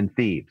lifted in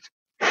Thebes.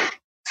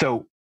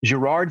 So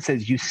Girard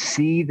says you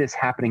see this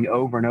happening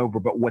over and over,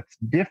 but what's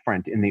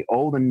different in the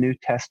Old and New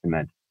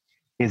Testament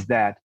is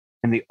that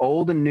in the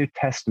Old and New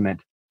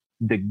Testament,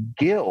 the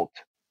guilt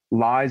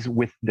lies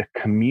with the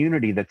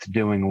community that's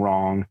doing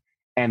wrong,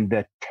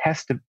 and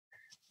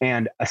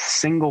and a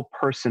single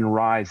person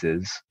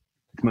rises.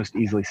 It's most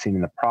easily seen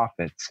in the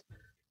prophets,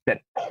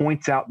 that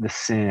points out the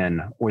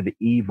sin or the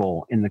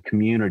evil in the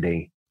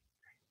community,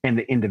 and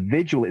the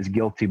individual is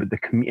guilty, but the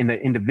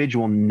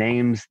individual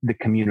names the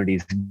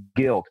community's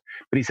guilt.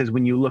 But he says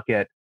when you look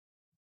at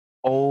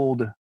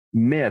old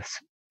myths,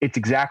 it's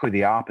exactly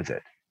the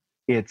opposite.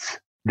 It's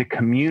the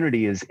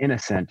community is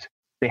innocent.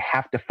 They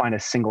have to find a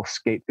single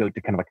scapegoat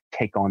to kind of like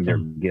take on their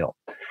guilt.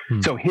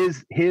 So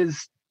his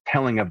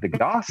telling of the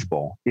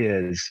gospel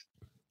is,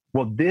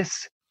 well,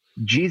 this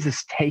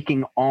Jesus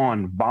taking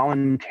on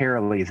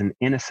voluntarily as an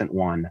innocent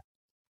one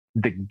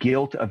the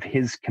guilt of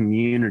his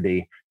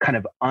community kind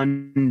of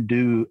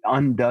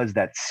undoes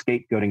that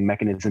scapegoating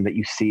mechanism that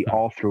you see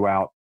all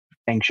throughout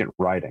ancient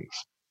writings.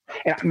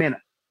 And man,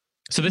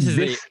 so this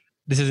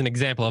is an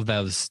example of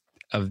those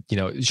of, you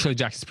know, Shirley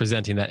Jackson's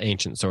presenting that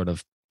ancient sort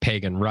of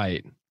pagan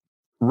rite.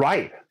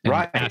 Right.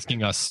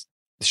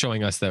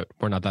 Showing us that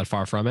we're not that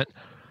far from it.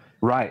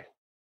 Right.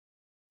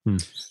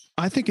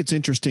 I think it's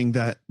interesting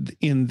that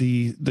in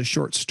the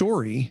short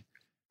story,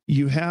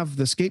 you have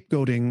the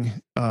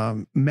scapegoating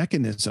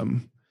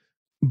mechanism,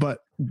 but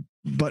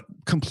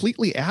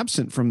completely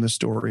absent from the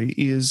story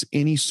is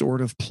any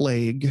sort of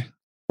plague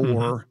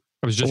or.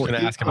 I was just going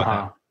to ask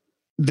about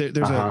that.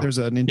 There's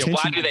an intentional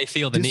why do they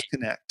feel the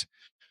disconnect?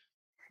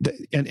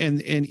 And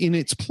in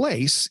its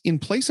place, in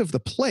place of the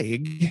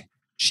plague,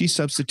 she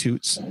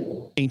substitutes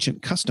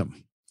ancient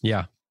custom.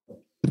 Yeah.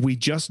 We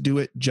just do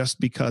it just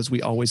because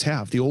we always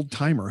have. The old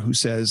timer who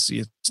says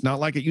it's not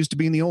like it used to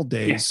be in the old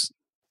days.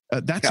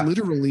 That's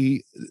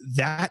literally,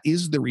 that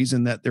is the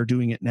reason that they're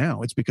doing it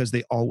now. It's because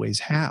they always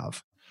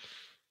have.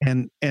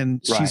 And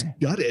she's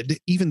gutted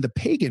even the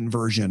pagan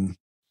version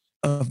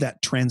of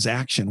that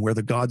transaction where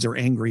the gods are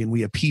angry and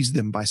we appease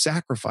them by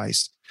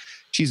sacrifice.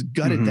 She's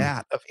gutted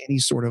that of any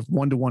sort of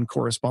one-to-one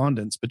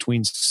correspondence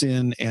between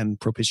sin and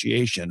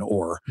propitiation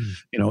or,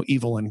 you know,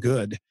 evil and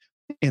good.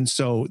 And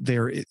so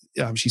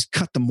she's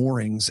cut the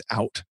moorings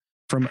out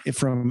from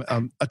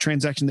a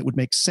transaction that would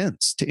make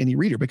sense to any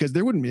reader, because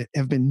there wouldn't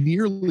have been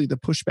nearly the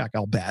pushback,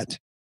 I'll bet,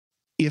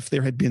 if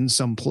there had been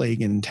some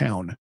plague in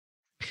town.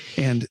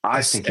 And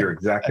I think you're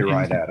exactly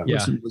right, Adam. A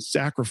person was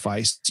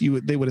sacrificed.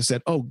 They would have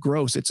said, "Oh,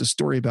 gross! It's a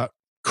story about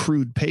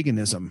crude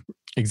paganism."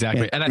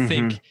 Exactly, and I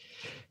think.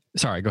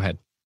 Sorry, go ahead.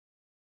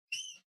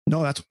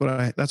 No, that's what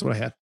I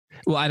had.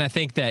 Well, and I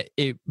think that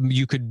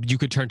you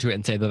could turn to it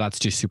and say that that's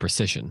just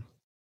superstition,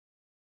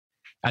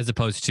 as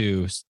opposed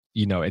to,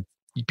 you know,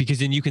 because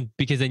then you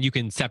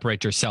can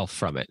separate yourself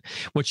from it.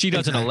 What she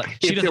doesn't allow.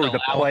 If there was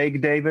a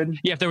plague, David.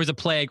 Yeah, if there was a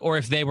plague, or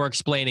if they were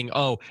explaining,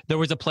 oh, there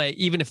was a plague.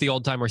 Even if the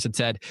old timers had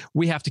said,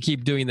 we have to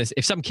keep doing this.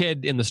 If some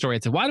kid in the story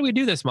had said, why do we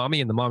do this, mommy?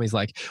 And the mommy's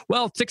like,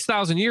 well,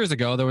 6,000 years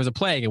ago there was a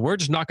plague, and we're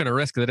just not going to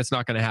risk that it's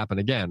not going to happen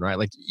again, right?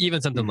 Like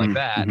even something like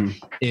that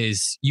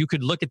is, you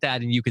could look at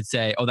that and you could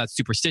say, oh, that's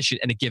superstition,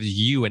 and it gives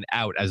you an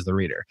out as the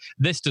reader.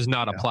 This does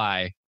not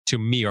apply to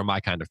me or my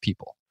kind of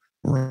people.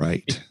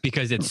 Right.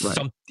 Because it's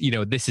some, you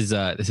know, this is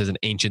an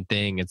ancient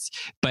thing. It's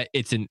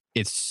in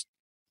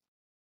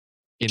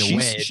a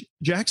way.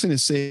 Jackson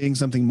is saying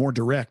something more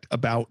direct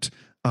about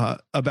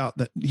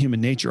the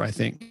human nature, I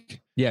think.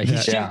 Yeah.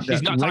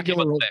 She's not talking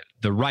about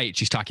the right.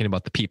 She's talking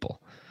about the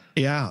people.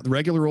 Yeah. The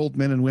regular old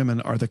men and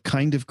women are the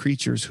kind of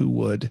creatures who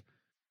would,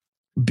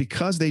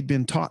 because they'd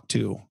been taught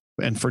to,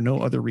 and for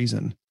no other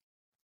reason,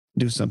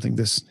 do something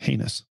this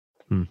heinous.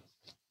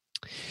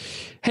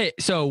 Hey,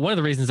 so one of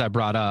the reasons I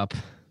brought up,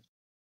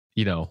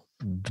 you know,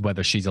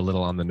 whether she's a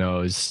little on the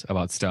nose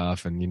about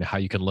stuff and, you know, how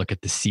you can look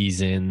at the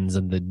seasons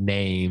and the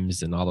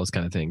names and all those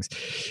kind of things,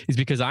 is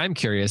because I'm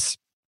curious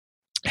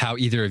how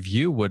either of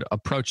you would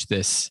approach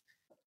this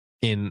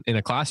in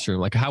a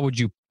classroom. Like, how would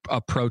you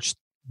approach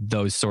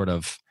those sort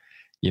of,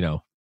 you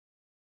know,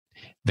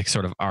 the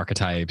sort of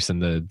archetypes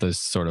and the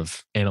sort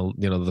of, you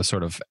know, the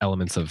sort of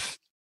elements of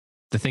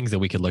the things that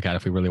we could look at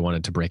if we really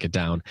wanted to break it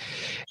down.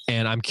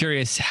 And I'm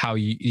curious how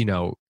you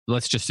know,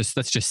 let's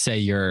just say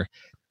you're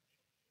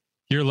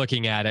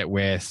looking at it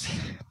with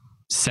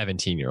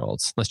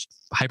 17-year-olds. Let's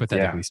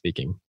hypothetically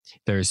speaking,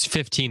 there's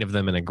 15 of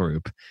them in a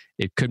group.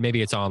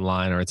 Maybe it's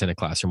online or it's in a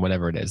classroom,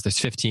 whatever it is. There's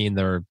 15.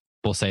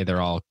 We'll say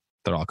they're all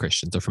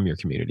Christians or from your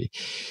community.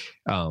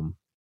 How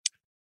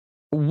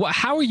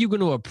are you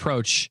going to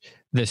approach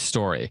this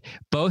story?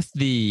 Both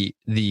the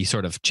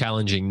sort of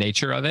challenging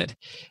nature of it,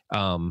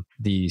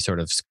 the sort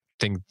of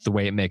thing, the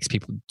way it makes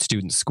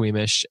students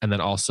squeamish, and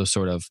then also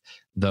sort of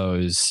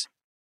those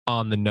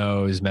on the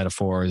nose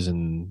metaphors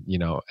and, you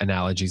know,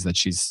 analogies that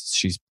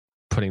she's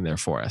putting there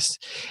for us.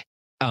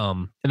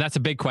 And that's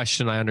a big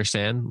question, I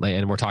understand.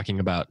 And we're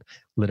talking about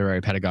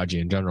literary pedagogy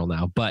in general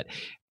now, but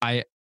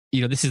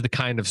this is the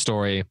kind of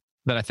story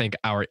that I think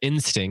our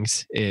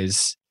instinct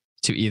is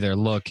to either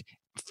look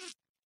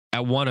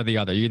at one or the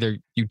other. Either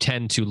you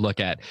tend to look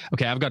at,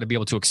 okay, I've got to be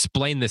able to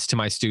explain this to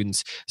my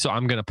students. So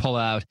I'm going to pull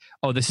out,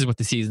 oh, this is what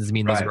the seasons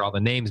mean. These Right. are all the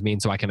names mean,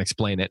 so I can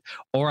explain it.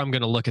 Or I'm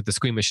going to look at the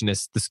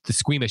squeamishness, the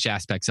squeamish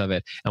aspects of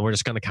it, and we're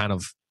just going to kind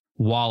of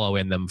wallow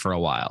in them for a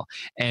while.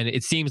 And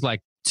it seems like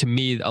to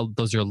me,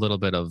 those are a little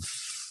bit of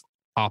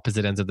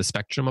opposite ends of the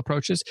spectrum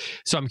approaches.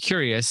 So I'm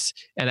curious,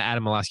 and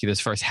Adam, I'll ask you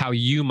this first, how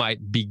you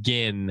might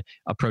begin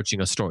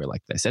approaching a story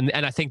like this. And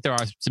I think there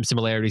are some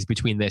similarities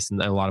between this and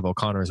a lot of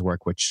O'Connor's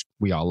work, which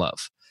we all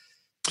love.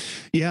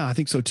 Yeah, I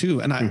think so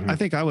too. And I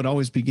think I would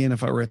always begin,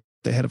 if I were at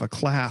the head of a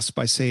class,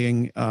 by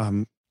saying,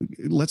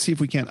 let's see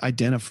if we can't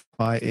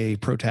identify a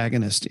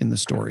protagonist in the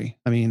story.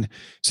 I mean,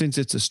 since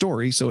it's a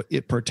story, so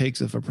it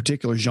partakes of a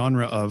particular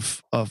genre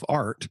of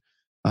art.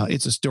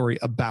 It's a story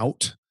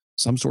about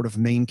some sort of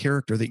main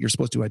character that you're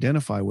supposed to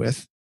identify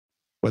with,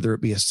 whether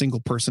it be a single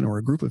person or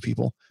a group of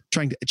people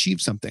trying to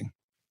achieve something.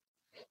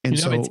 And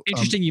you know, it's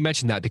interesting you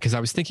mentioned that, because I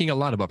was thinking a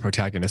lot about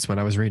protagonists when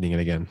I was reading it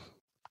again.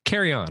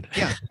 Carry on.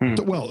 Yeah.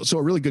 So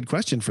a really good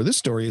question for this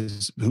story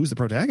is, who's the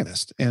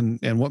protagonist, and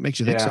what makes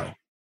you think so?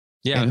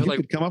 Yeah, and you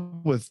could come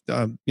up with,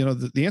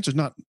 the answer is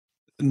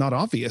not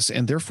obvious,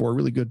 and therefore a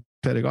really good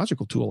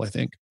pedagogical tool, I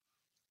think.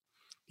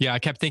 Yeah, I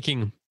kept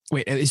thinking,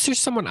 wait, is there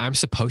someone I'm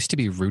supposed to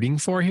be rooting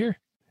for here?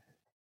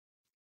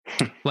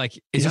 Like,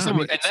 is there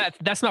someone? And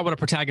that's not what a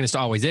protagonist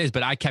always is.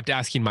 But I kept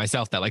asking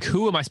myself that, like,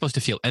 who am I supposed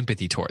to feel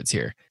empathy towards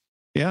here?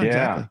 Yeah,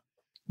 exactly.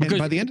 Because, and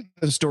by the end of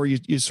the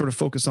story, you sort of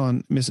focus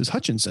on Mrs.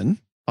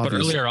 Hutchinson. But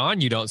earlier on,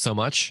 you don't so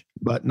much.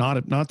 But not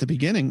at the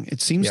beginning.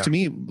 It seems to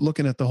me,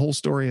 looking at the whole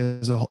story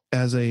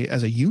as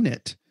a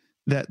unit,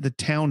 that the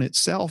town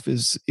itself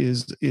is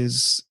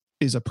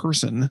a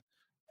person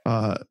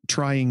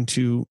trying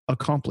to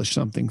accomplish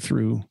something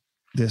through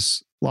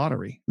this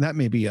lottery. And that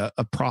may be a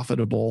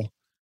profitable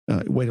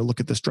way to look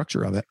at the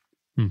structure of it.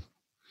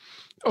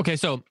 Okay,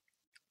 so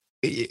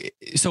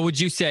would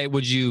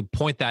you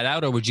point that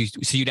out, or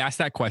so you'd ask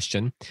that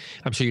question?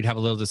 I'm sure you'd have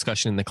a little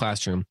discussion in the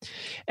classroom,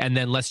 and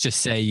then let's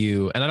just say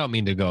and I don't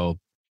mean to go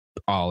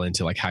all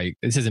into like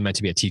this isn't meant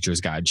to be a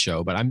teacher's guide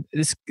show, but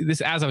this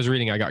as I was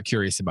reading, I got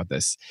curious about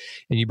this,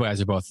 and you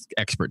guys are both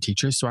expert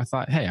teachers, so I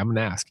thought, hey, I'm going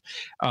to ask.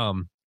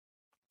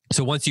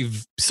 So once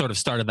you've sort of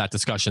started that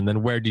discussion,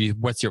 then where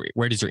does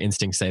your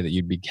instinct say that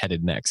you'd be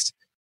headed next?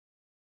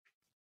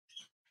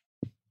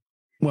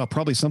 Well,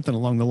 probably something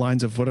along the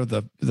lines of, what are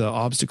the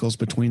obstacles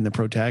between the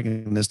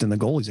protagonist and the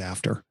goal he's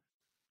after,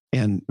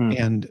 and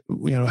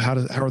how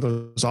are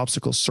those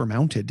obstacles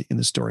surmounted in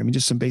the story? I mean,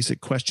 just some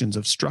basic questions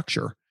of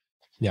structure.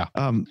 Yeah.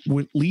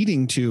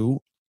 Leading to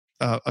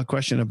a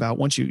question about,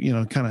 once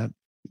you kind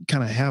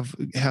of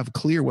have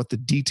clear what the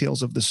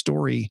details of the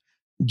story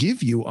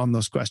give you on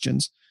those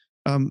questions.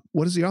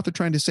 What is the author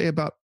trying to say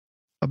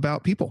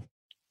about people?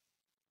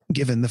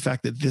 Given the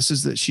fact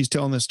that she's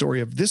telling the story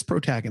of this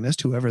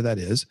protagonist, whoever that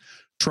is,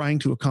 trying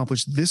to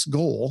accomplish this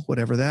goal,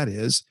 whatever that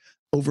is,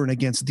 over and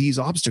against these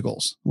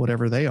obstacles,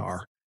 whatever they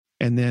are.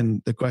 And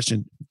then the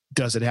question,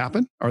 does it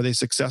happen? Are they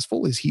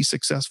successful? Is he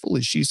successful?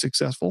 Is she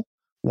successful?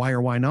 Why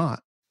or why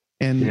not?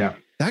 And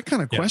that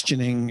kind of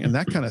questioning and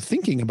that kind of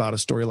thinking about a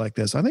story like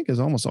this, I think, is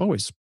almost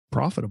always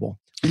profitable,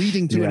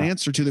 leading to an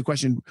answer to the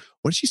question,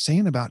 what is she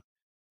saying about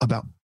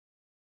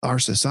our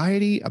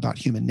society, about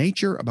human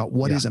nature, about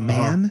what is a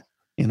man?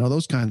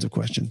 Those kinds of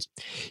questions.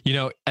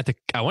 I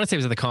want to say it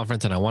was at the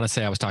conference, and I want to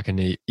say I was talking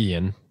to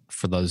Ian.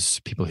 For those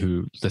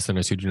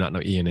listeners who do not know,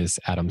 Ian is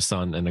Adam's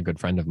son and a good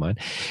friend of mine.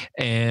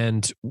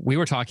 And we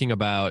were talking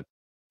about,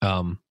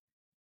 I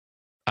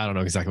don't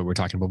know exactly what we're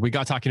talking about. We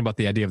got talking about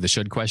the idea of the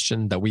should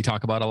question that we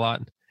talk about a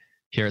lot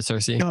here at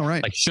Cersei. Oh,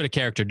 right. Like, should a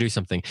character do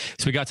something?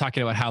 So we got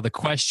talking about how the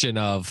question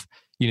of,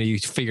 you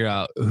figure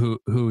out who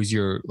is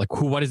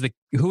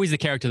the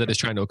character that is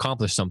trying to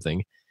accomplish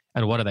something,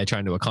 and what are they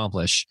trying to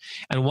accomplish?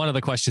 And one of the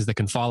questions that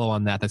can follow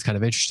on that's kind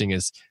of interesting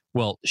is,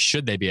 well,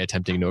 should they be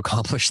attempting to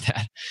accomplish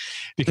that?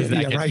 Because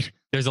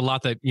there's a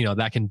lot that,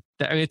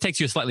 it takes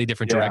you a slightly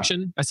different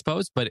direction, I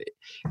suppose. But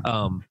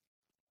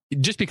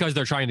just because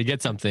they're trying to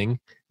get something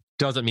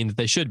doesn't mean that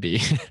they should be.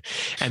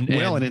 and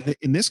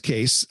in this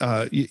case,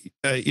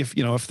 if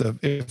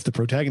the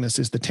protagonist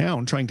is the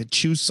town trying to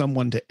choose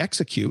someone to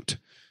execute,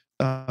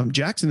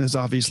 Jackson is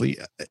obviously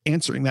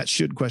answering that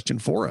should question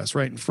for us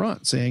right in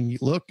front, saying,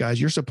 look, guys,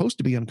 you're supposed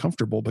to be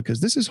uncomfortable because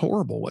this is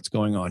horrible what's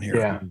going on here.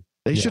 Yeah.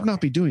 They should not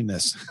be doing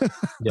this.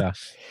 Yeah.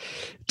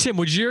 Tim,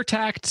 would your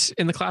tact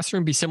in the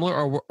classroom be similar,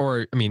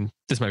 or I mean,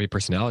 this might be a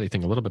personality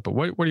thing a little bit, but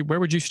where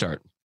would you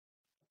start?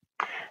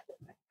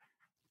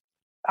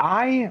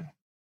 I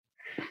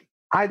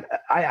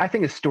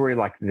think a story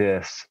like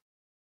this,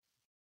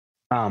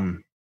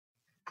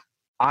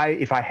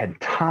 if I had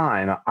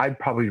time, I'd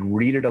probably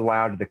read it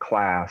aloud to the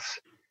class,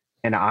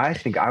 and I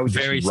think I would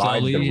very just ride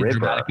slowly, the river.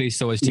 dramatically,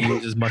 so as to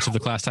use as much of the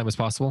class time as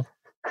possible.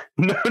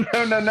 No.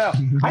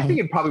 I think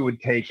it probably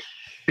would take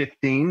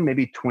 15,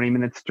 maybe 20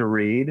 minutes to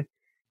read.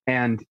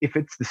 And if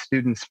it's the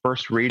student's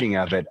first reading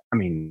of it, I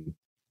mean,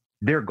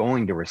 they're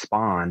going to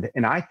respond.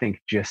 And I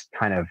think just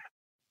kind of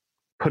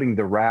putting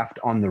the raft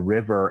on the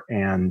river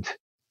and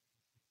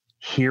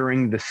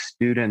hearing the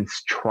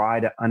students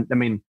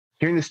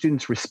hearing the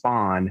students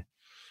respond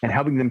and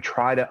helping them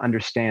try to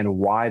understand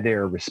why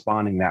they're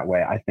responding that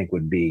way, I think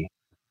would be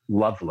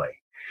lovely.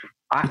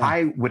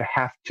 I would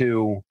have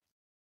to,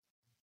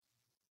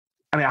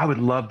 I would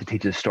love to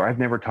teach this story. I've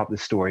never taught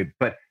this story,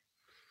 but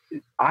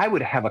I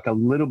would have like a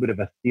little bit of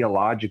a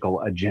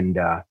theological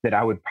agenda that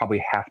I would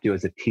probably have to,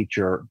 as a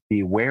teacher, be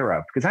aware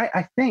of. Because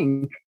I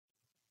think,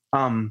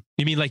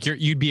 you mean like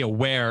you'd be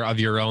aware of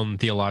your own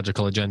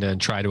theological agenda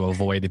and try to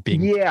avoid it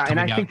being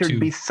and I think there'd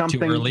be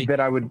something that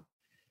I would.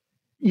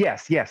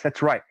 Yes,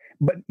 that's right.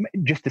 But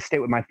just to state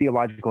what my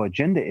theological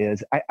agenda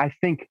is, I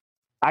think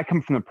I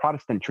come from the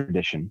Protestant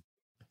tradition,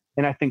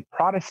 and I think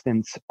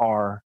Protestants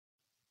are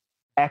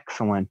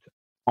excellent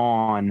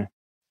on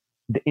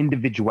the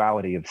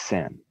individuality of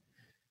sin.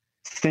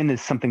 Sin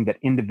is something that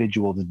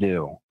individuals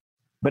do.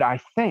 But I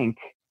think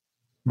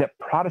that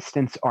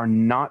Protestants are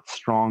not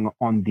strong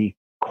on the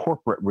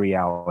corporate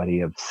reality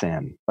of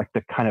sin. Like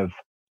the kind of,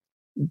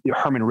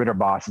 Herman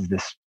Ritterboss is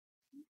this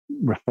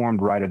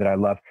Reformed writer that I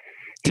love.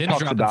 He Tim's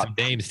talks dropping about some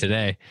names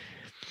today.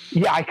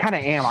 Yeah, I kind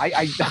of am.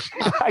 I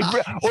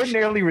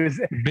ordinarily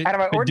resist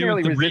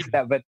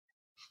that, but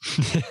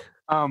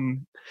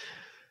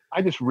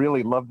I just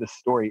really love this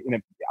story,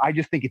 and I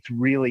just think it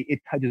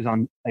touches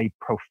on a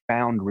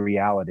profound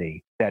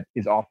reality that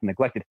is often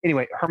neglected.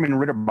 Anyway, Herman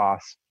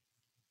Ritterboss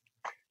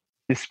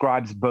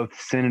describes both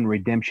sin and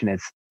redemption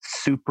as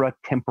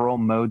supra-temporal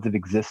modes of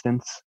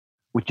existence,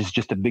 which is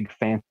just a big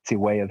fancy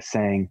way of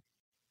saying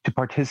to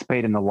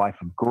participate in the life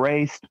of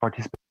grace, to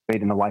participate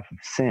in the life of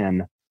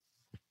sin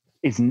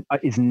is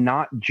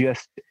not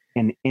just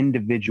an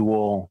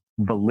individual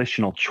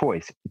volitional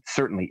choice. It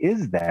certainly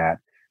is that,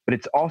 but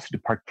it's also to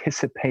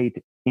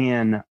participate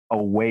in a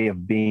way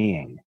of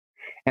being.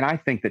 And I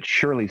think that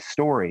Shirley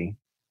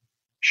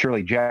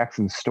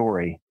Jackson's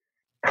story,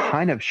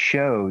 kind of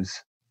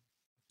shows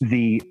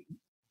the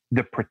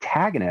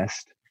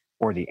protagonist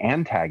or the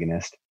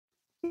antagonist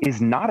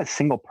is not a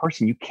single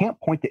person. You can't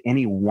point to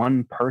any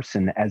one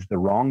person as the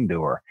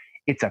wrongdoer.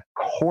 It's a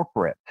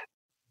corporate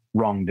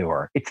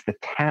wrongdoer. It's the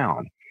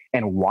town.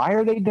 And why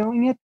are they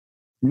doing it?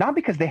 Not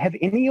because they have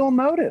any ill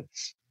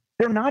motives.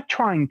 They're not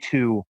trying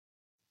to,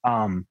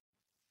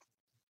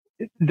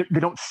 they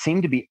don't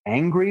seem to be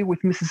angry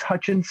with Mrs.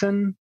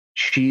 Hutchinson.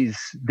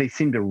 They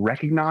seem to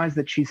recognize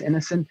that she's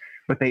innocent,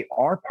 but they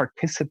are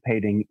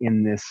participating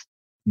in this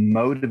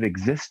mode of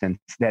existence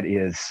that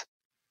is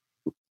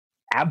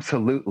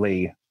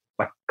absolutely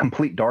like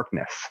complete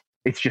darkness.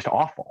 It's just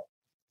awful.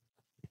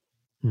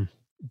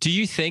 Do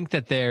you think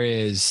that there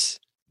is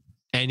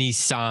any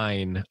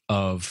sign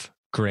of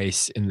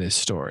grace in this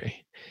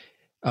story?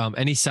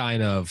 Any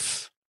sign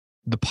of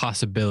the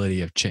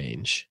possibility of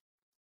change?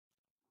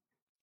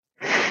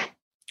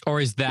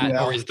 Or is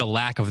the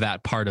lack of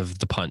that part of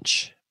the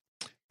punch?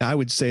 I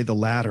would say the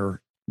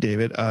latter,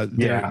 David.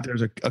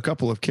 There's a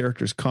couple of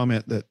characters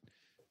comment that,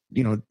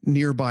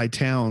 nearby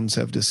towns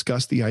have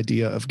discussed the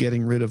idea of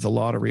getting rid of the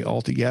lottery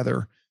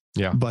altogether.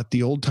 Yeah. But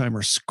the old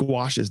timer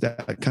squashes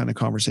that kind of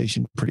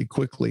conversation pretty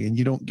quickly. And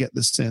you don't get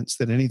the sense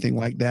that anything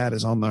like that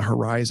is on the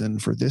horizon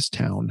for this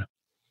town.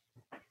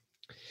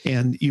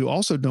 And you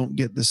also don't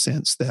get the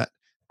sense that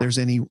there's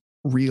any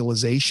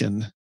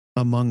realization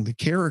among the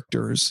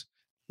characters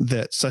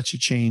that such a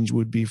change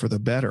would be for the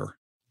better.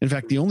 In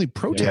fact, the only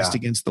protest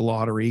against the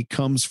lottery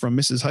comes from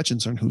Mrs.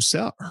 Hutchinson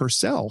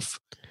herself,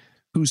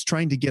 who's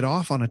trying to get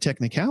off on a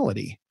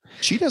technicality.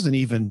 She doesn't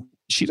even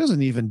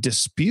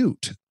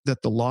dispute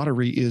that the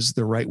lottery is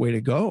the right way to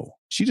go.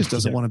 She just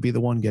doesn't want to be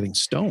the one getting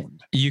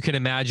stoned. You can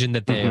imagine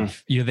that they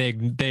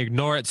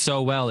ignore it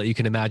so well that you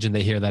can imagine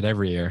they hear that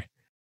every year.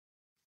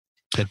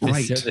 That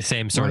the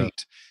same sort of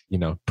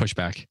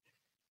pushback.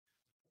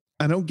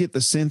 I don't get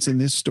the sense in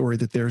this story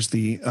that there's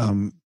the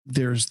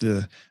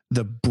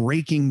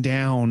breaking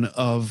down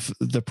of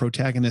the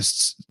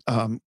protagonist's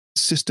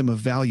system of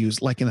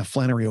values, like in a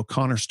Flannery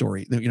O'Connor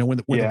story. When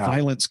the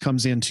violence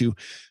comes in to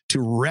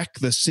wreck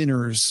the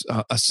sinner's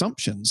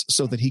assumptions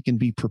so that he can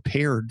be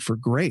prepared for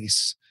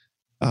grace.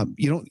 I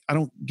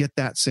don't get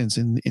that sense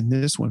in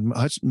this one.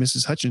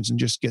 Mrs. Hutchinson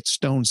just gets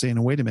stoned saying,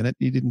 "Oh, wait a minute,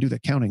 you didn't do the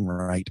counting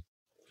right."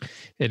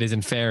 It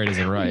isn't fair. It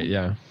isn't right.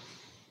 Yeah.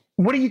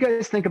 What do you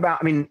guys think about?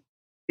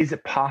 Is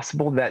it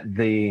possible that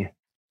the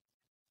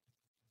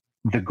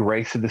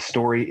grace of the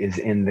story is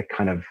in the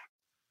kind of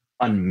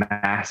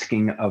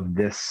unmasking of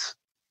this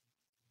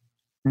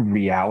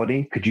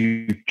reality? Could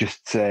you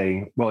just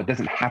say, well, it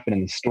doesn't happen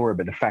in the story,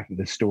 but the fact that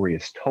the story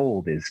is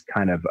told is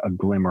kind of a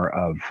glimmer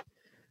of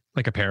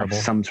like a parable,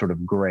 of some sort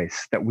of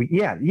grace that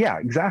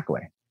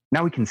exactly.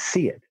 Now we can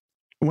see it.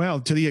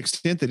 Well, to the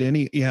extent that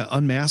any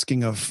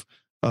unmasking of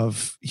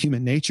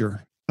human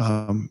nature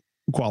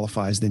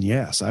qualifies, then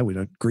yes, I would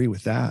agree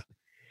with that.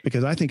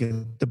 Because I think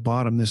at the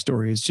bottom, this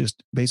story is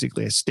just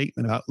basically a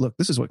statement about, look,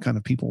 this is what kind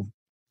of people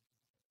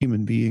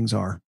human beings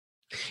are.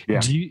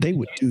 Yeah, they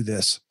would do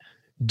this.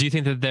 Do you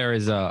think that there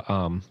is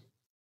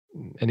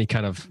any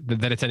kind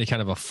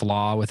of a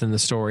flaw within the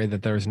story,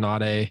 that there's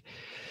not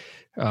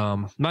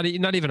not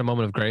even a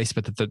moment of grace,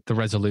 but that the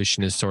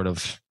resolution is sort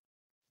of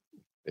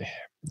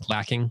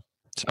lacking.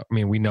 So, I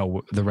mean, we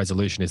know the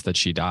resolution is that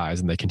she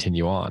dies and they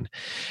continue on.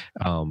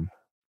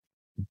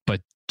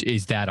 But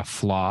is that a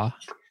flaw?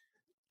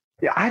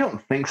 Yeah, I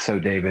don't think so,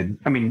 David.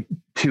 I mean,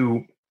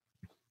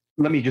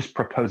 let me just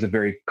propose a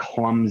very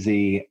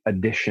clumsy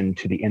addition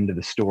to the end of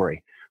the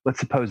story. Let's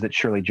suppose that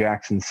Shirley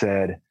Jackson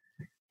said,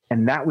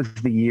 and that was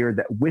the year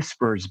that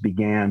whispers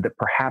began that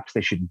perhaps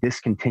they should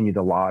discontinue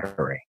the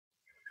lottery.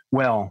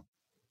 Well,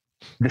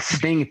 the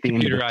sting at the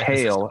end of the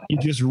tale. You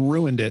just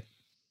ruined it.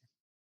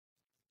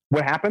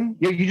 What happened?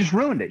 Yeah, you just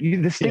ruined it.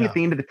 The sting at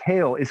the end of the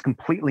tale is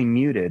completely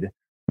muted.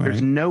 Right.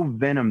 There's no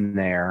venom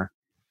there.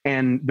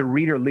 And the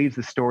reader leaves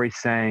the story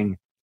saying,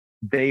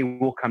 they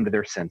will come to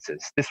their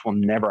senses. This will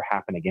never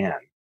happen again.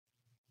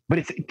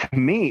 But to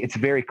me, it's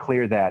very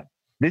clear that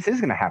this is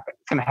going to happen.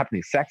 It's going to happen the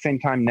exact same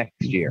time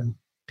next year.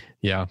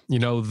 Yeah. You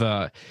know,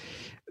 the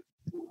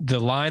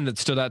line that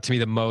stood out to me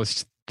the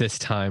most this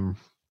time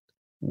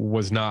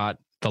was not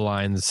the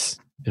lines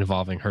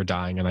involving her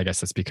dying. And I guess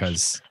that's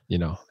because,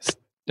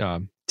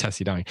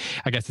 Tessie dying.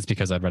 I guess it's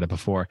because I'd read it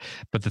before.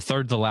 But the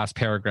third to the last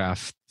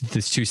paragraph,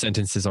 these two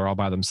sentences are all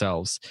by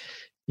themselves.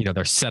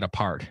 They're set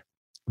apart.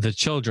 The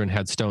children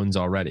had stones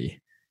already,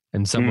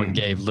 and someone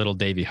gave little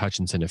Davy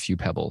Hutchinson a few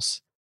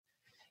pebbles.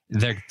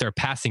 They're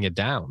passing it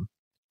down.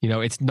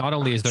 It's not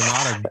only is there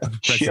not a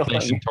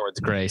resignation towards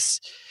grace,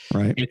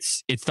 right?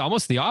 It's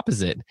almost the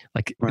opposite.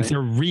 Like they're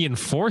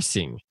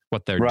reinforcing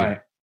what they're doing.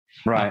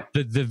 Right.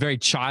 The very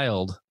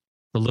child,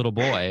 the little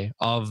boy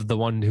of the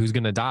one who's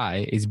going to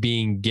die, is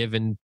being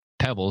given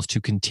pebbles to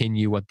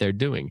continue what they're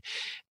doing,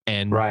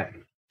 and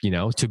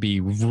to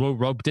be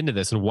roped into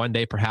this, and one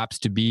day perhaps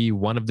to be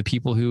one of the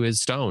people who is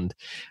stoned,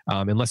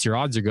 unless your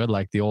odds are good,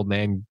 like the old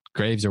man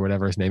Graves or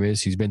whatever his name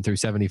is, who's been through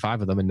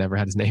 75 of them and never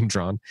had his name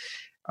drawn.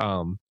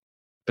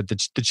 But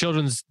the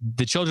children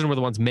were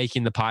the ones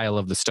making the pile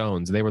of the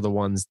stones. They were the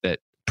ones that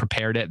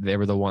prepared it. They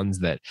were the ones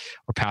that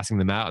were passing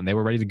them out, and they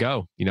were ready to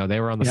go. They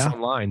were on the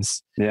front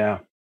lines. Yeah.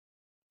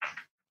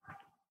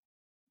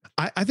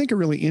 I think a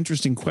really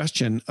interesting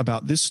question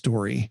about this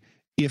story,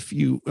 if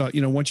you,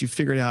 once you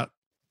figured out,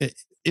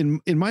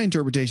 in my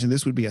interpretation,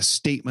 this would be a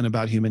statement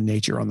about human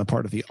nature on the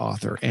part of the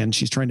author, and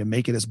she's trying to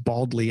make it as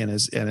baldly and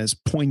as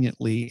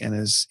poignantly and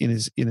as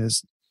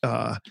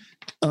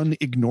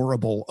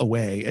unignorable a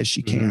way as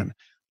she can.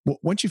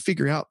 Once you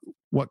figure out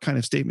what kind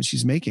of statement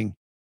she's making,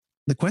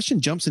 the question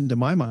jumps into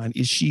my mind: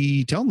 is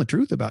she telling the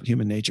truth about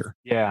human nature?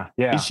 Yeah.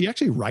 Is she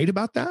actually right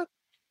about that?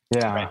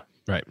 Yeah.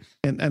 Right.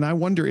 And I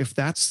wonder if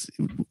that's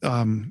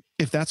one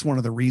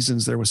of the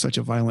reasons there was such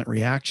a violent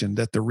reaction,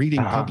 that the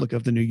reading public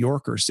of the New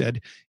Yorker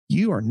said,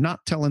 you are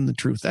not telling the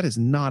truth. That is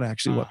not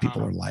actually what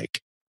people are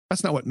like.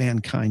 That's not what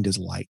mankind is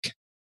like.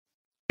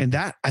 And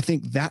I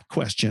think that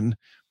question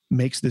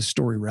makes this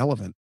story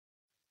relevant.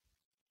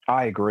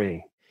 I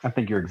agree. I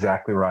think you're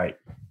exactly right.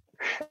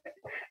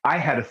 I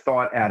had a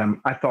thought,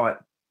 Adam. I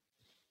thought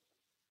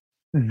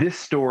this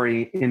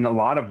story in a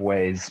lot of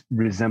ways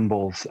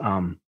resembles,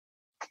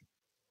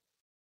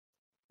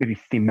 maybe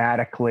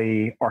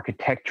thematically,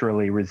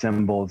 architecturally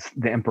resembles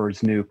The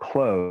Emperor's New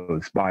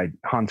Clothes by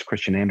Hans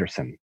Christian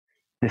Andersen.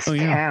 This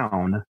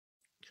town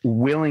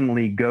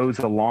willingly goes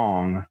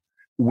along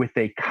with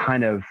a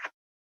kind of,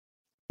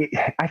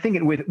 I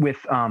think with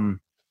The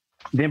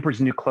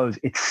Emperor's New Clothes,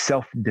 it's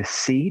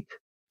self-deceit.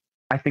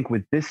 I think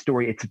with this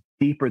story, it's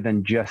deeper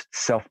than just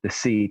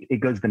self-deceit. It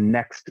goes the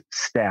next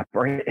step,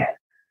 or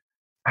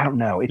I don't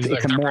know. It's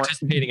a more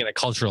participating in a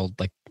cultural,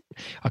 like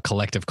a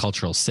collective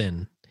cultural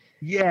sin.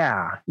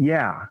 Yeah.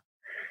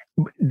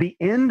 The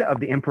end of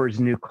The Emperor's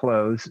New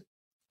Clothes,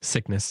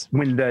 sickness.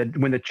 When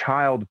the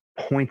child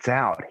points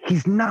out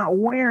he's not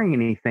wearing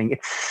anything,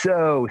 it's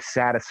so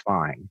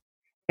satisfying.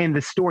 And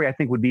the story, I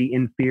think, would be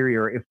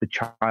inferior if the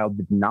child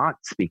did not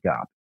speak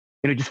up.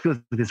 And it just feels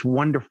like this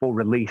wonderful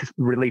relief.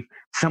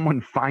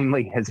 Someone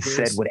finally has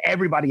said what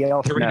everybody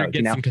else knows.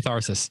 Get some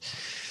catharsis.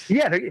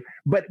 Yeah,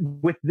 but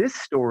with this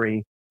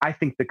story, I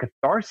think the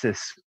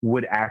catharsis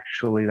would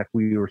actually, like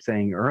we were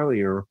saying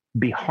earlier,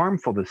 be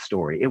harmful to the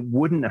story. It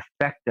wouldn't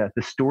affect us.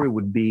 The story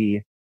would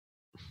be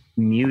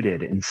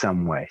muted in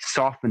some way,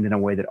 softened in a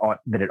way that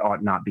it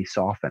ought not be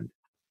softened.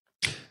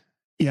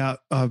 Yeah,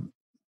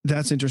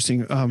 that's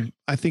interesting.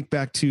 I think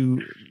back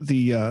to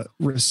the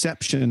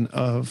reception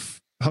of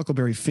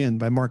Huckleberry Finn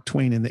by Mark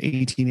Twain in the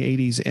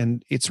 1880s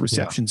and its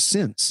reception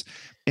since.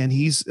 And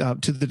he's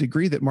to the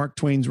degree that Mark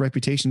Twain's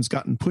reputation's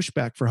gotten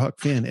pushback for Huck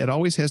Finn, it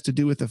always has to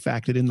do with the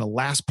fact that in the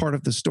last part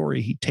of the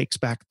story, he takes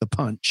back the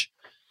punch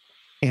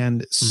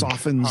and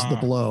softens the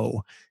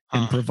blow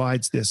and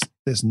provides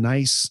this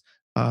nice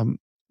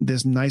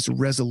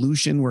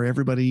resolution where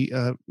everybody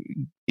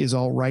is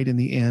all right in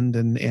the end,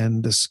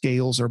 and the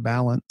scales are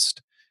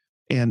balanced.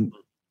 And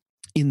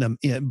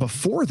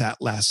before that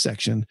last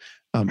section,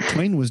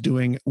 Twain was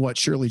doing what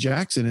Shirley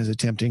Jackson is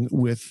attempting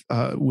with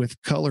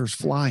colors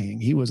flying.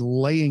 He was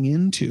laying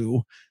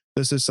into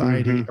the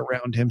society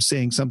around him,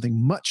 saying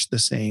something much the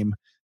same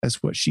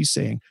as what she's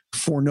saying,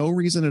 for no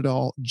reason at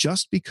all,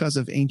 just because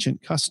of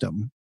ancient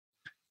custom.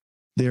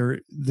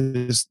 The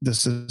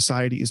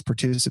society is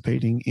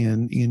participating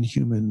in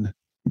human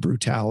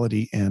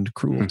brutality and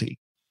cruelty.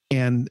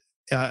 And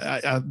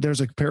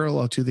there's a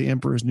parallel to The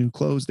Emperor's New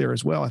Clothes there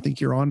as well. I think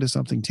you're onto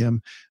something,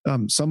 Tim.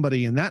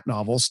 Somebody in that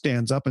novel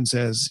stands up and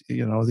says,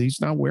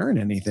 he's not wearing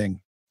anything.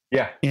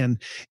 Yeah. And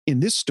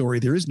in this story,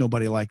 there is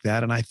nobody like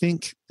that. And I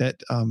think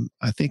that,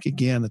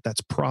 again,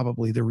 that's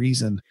probably the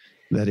reason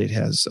that it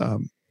has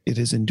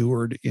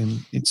endured in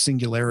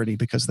singularity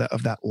because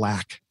of that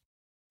lack.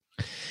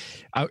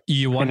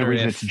 You wonder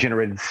if it's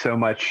generated so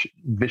much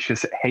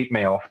vicious hate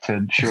mail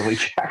to Shirley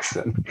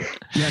Jackson.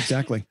 Yeah,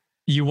 exactly.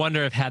 You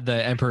wonder if had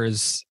the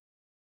Emperor's,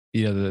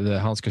 the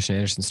Hans Christian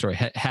Andersen story,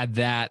 had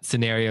that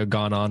scenario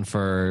gone on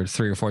for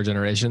 3 or 4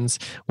 generations,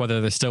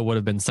 whether there still would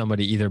have been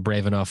somebody either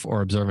brave enough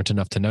or observant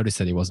enough to notice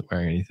that he wasn't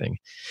wearing anything.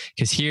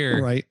 Because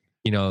here, right.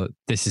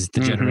 This is the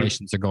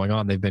generations are going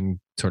on. They've been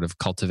sort of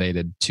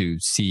cultivated to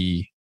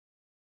see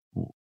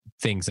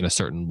things in a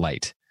certain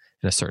light,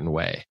 in a certain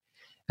way.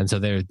 And so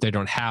they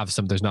don't have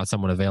there's not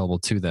someone available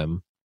to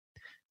them,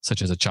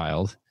 such as a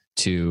child,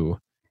 to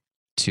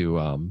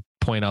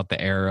point out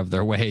the error of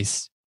their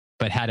ways.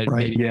 But had it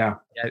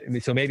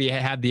maybe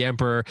had the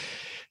Emperor,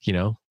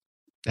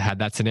 had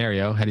that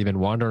scenario, had he been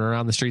wandering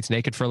around the streets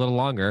naked for a little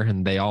longer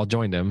and they all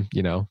joined him,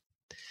 that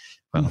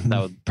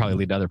would probably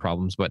lead to other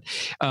problems. But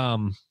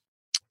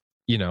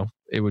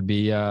it would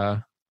be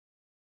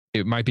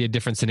it might be a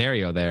different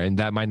scenario there, and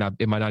there might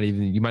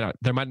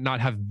not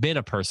have been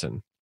a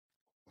person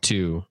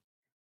to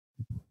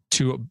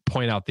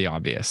point out the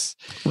obvious,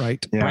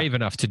 right? Yeah. Brave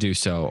enough to do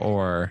so,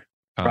 or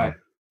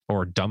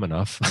dumb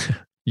enough,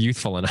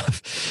 youthful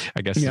enough,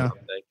 I guess. Yeah.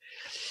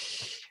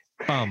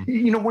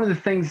 One of the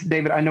things,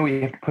 David, I know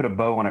we have to put a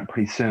bow on it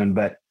pretty soon,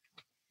 but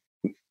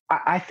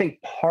I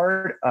think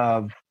part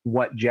of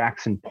what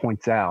Jackson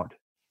points out,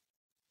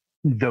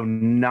 though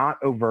not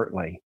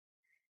overtly,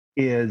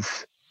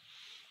 is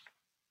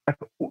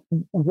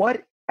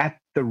what at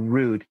the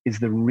root is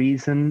the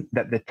reason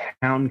that the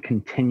town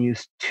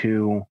continues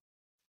to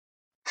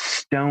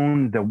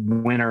stone the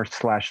winner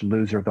 /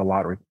 loser of the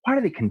lottery. Why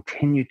do they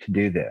continue to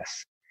do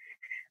this?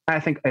 I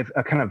think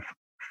a kind of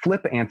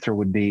flip answer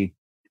would be,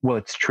 well,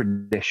 it's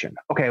tradition.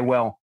 Okay,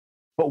 well,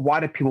 but why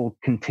do people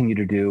continue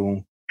to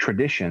do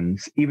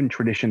traditions, even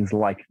traditions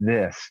like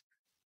this,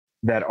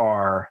 that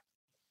are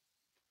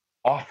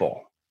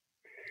awful?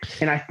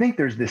 And I think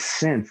there's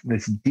this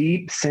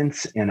deep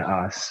sense in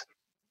us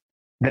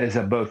that is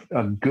both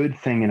a good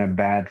thing and a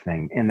bad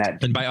thing. And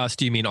by us,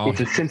 do you mean all? It's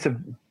a sense of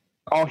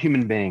all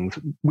human beings.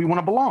 We want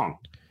to belong.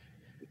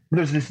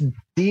 There's this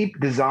deep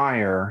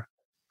desire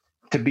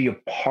to be a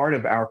part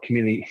of our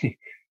community.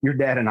 Your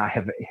dad and I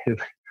have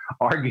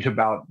argued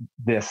about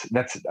this.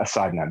 That's a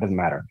side note. Doesn't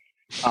matter.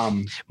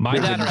 My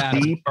dad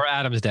or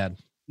Adam's dad?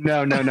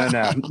 No.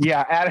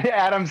 Yeah,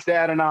 Adam's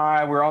dad and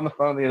I were on the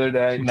phone the other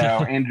day. No,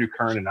 Andrew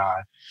Kern and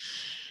I.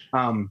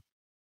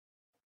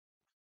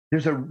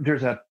 There's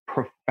a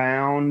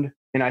profound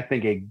and I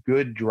think a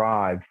good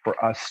drive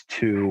for us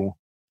to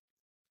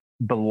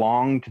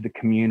belong to the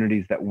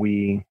communities that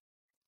we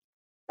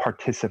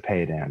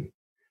participate in.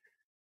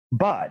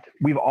 But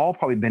we've all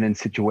probably been in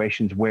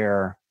situations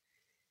where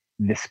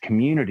this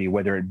community,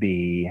 whether it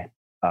be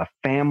a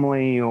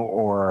family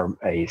or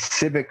a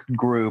civic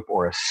group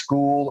or a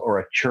school or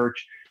a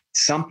church,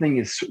 something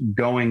is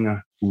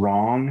going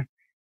wrong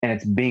and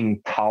it's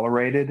being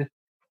tolerated,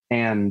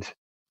 and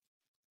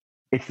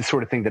it's the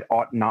sort of thing that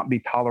ought not be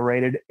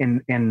tolerated.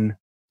 And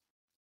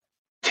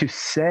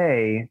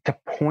to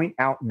point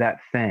out that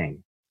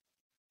thing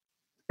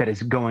that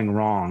is going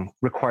wrong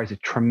requires a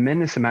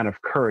tremendous amount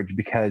of courage,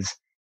 because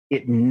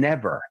it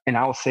never, and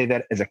I'll say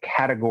that as a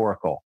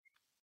categorical,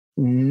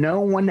 no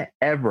one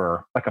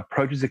ever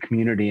approaches a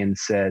community and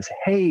says,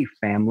 "Hey,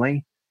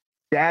 family,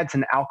 dad's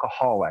an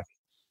alcoholic."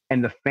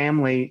 And the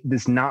family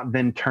does not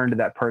then turn to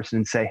that person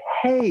and say,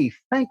 "Hey,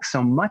 thanks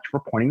so much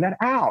for pointing that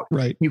out.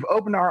 Right. You've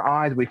opened our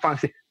eyes." We finally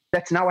say,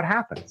 that's not what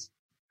happens.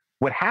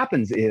 What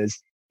happens is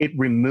it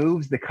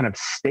removes the kind of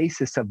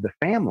stasis of the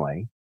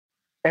family.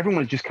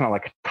 Everyone's just kind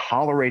of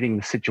tolerating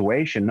the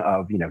situation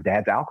of,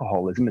 dad's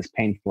alcoholism, as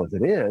painful as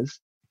it is.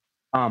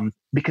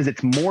 Because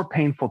it's more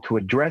painful to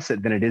address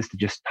it than it is to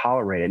just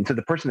tolerate it. And so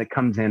the person that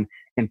comes in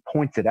and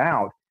points it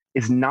out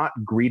is not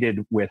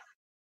greeted with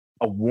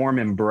a warm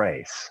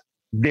embrace.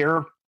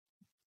 They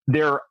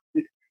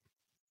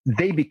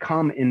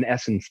become, in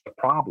essence, the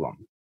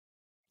problem.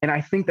 And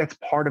I think that's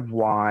part of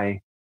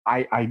why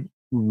I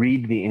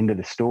read the end of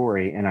the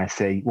story and I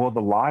say, well,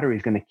 the lottery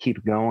is going to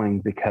keep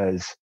going,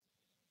 because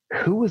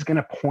who is going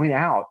to point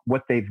out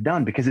what they've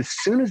done? Because as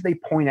soon as they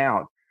point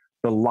out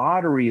the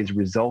lottery is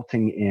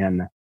resulting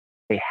in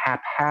a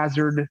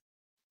haphazard,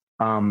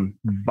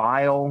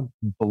 vile,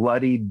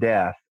 bloody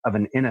death of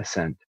an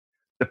innocent,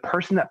 the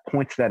person that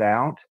points that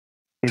out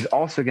is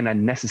also going to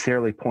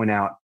necessarily point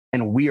out,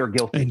 and we are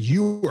guilty. And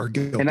you are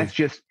guilty. And that's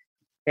just,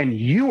 and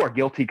you are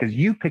guilty because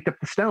you picked up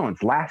the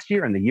stones last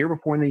year and the year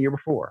before and the year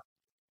before.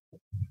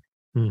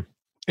 And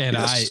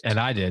Yes.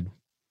 I did,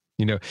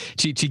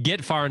 to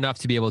get far enough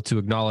to be able to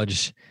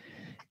acknowledge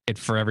it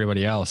for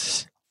everybody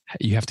else,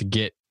 you have to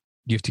get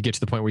you have to get to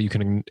the point where you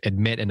can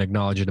admit and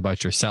acknowledge it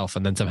about yourself,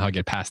 and then somehow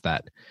get past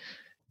that.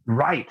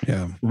 Right.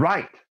 Yeah.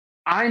 Right.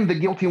 I'm the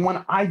guilty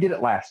one. I did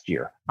it last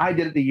year. I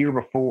did it the year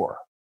before.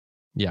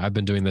 Yeah, I've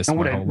been doing this And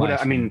my whole life.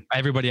 I mean,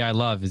 everybody I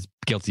love is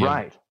guilty.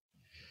 Right.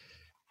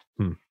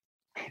 Of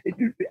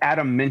it.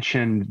 Adam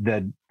mentioned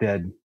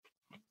the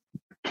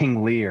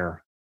King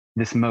Lear,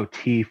 this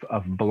motif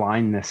of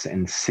blindness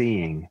and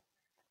seeing.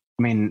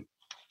 I mean,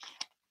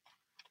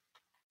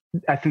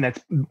 I think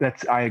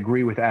that's I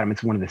agree with Adam.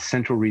 It's one of the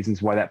central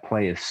reasons why that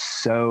play is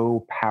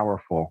so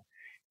powerful,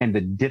 and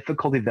the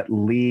difficulty that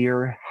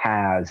Lear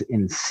has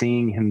in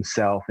seeing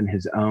himself and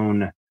his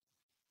own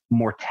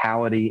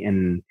mortality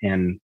and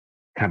kind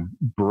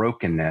of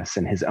brokenness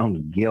and his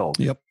own guilt.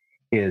 Yep.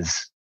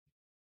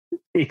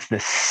 It's the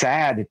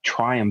sad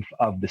triumph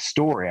of the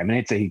story. I mean,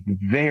 it's a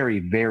very,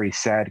 very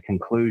sad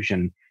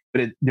conclusion,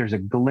 but there's a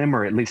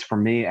glimmer, at least for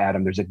me,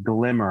 Adam, there's a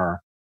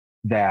glimmer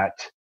that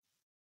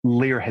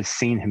Lear has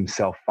seen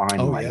himself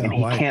finally, and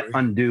he can't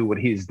undo what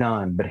he's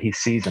done, but he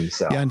sees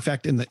himself. Yeah. In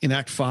fact, in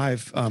Act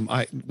 5,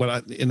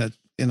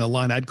 in the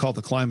line I'd call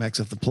the climax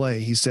of the play,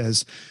 he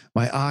says,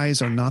 "My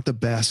eyes are not the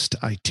best,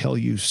 I tell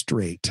you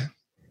straight."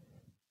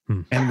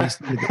 And we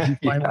see that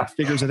he finally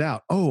figures it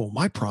out. Oh,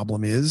 my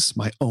problem is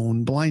my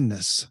own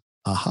blindness.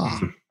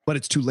 Aha. But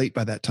it's too late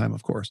by that time,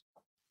 of course.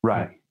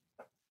 Right.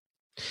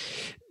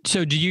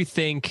 So do you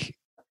think,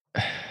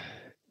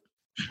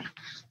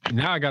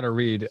 now I got to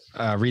read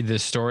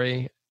this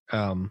story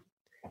and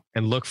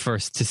look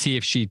first to see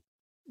if she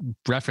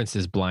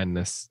references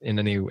blindness in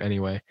any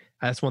way.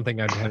 That's one thing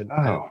I've had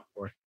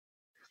before.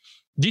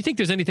 Do you think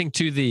there's anything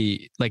to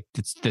the, like,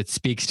 that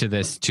speaks to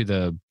this, to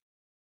the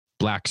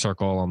black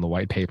circle on the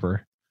white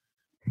paper?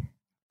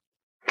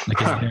 Like,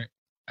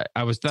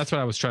 that's what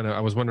I was trying to,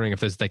 I was wondering if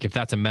there's, like, if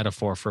that's a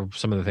metaphor for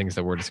some of the things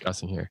that we're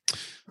discussing here.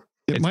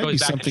 It might be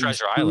something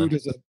Treasure Island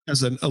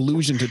as an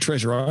allusion to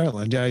Treasure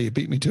Island. Yeah, you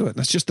beat me to it.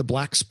 That's just the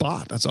black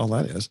spot. That's all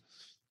that is.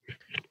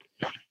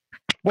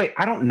 Wait,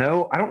 I don't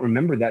know. I don't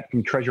remember that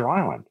from Treasure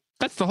Island.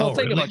 That's the whole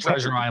thing about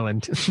Treasure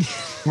Island.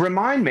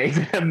 Remind me, it's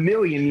been a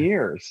million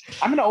years.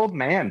 I'm an old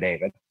man,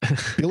 David.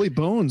 Billy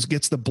Bones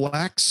gets the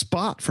black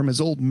spot from his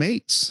old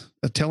mates,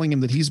 telling him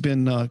that he's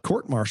been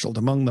court-martialed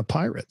among the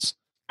pirates.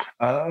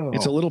 Oh.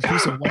 It's a little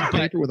piece of white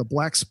paper with a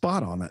black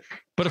spot on it.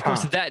 But of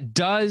course, that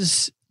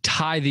does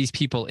tie these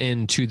people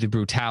into the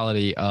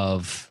brutality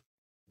of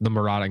the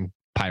marauding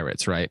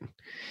pirates, right?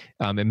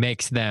 It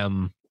makes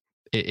them,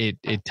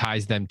 it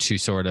ties them to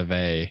sort of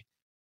a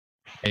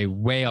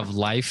way of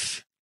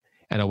life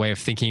and a way of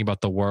thinking about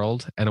the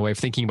world and a way of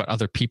thinking about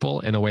other people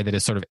in a way that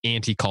is sort of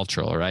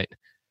anti-cultural, right?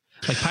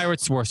 Like,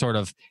 pirates were sort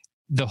of,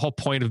 the whole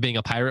point of being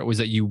a pirate was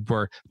that you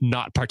were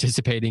not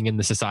participating in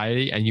the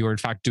society, and you were in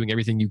fact doing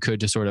everything you could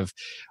to sort of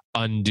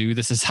undo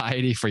the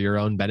society for your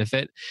own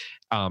benefit.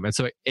 And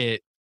so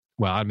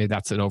well, I mean,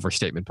 that's an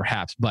overstatement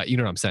perhaps, but you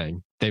know what I'm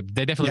saying? They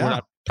definitely were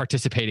not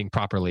participating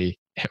properly,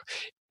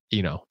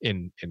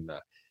 in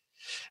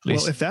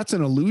well, if that's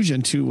an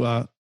allusion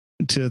to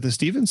the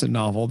Stevenson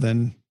novel,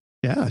 then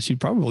yeah, she'd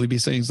probably be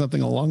saying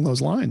something along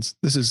those lines.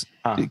 This is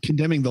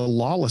condemning the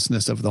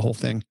lawlessness of the whole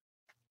thing.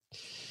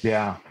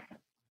 Yeah.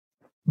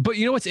 But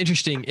you know what's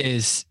interesting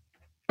is,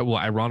 well,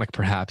 ironic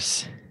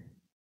perhaps.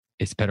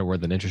 It's a better word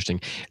than interesting.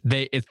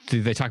 They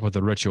talk about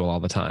the ritual all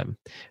the time.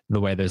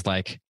 The way there's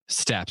like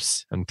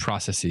steps and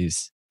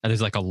processes, and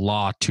there's like a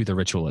law to the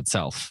ritual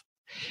itself.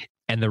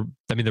 And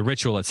the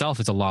ritual itself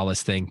is a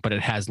lawless thing, but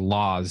it has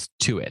laws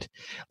to it.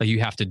 Like, you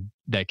have to,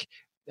 like,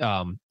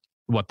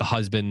 what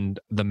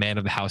the man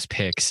of the house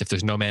picks. If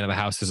there's no man of the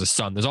house, there's a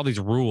son. There's all these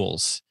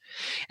rules,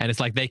 and it's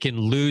like they can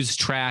lose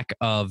track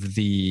of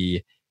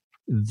the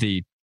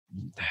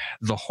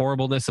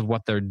horribleness of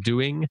what they're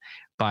doing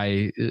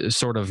by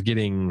sort of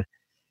getting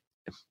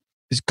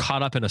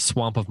caught up in a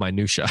swamp of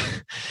minutia,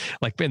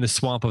 like in the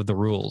swamp of the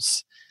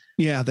rules.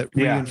 Yeah, that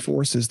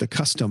reinforces the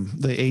custom,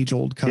 the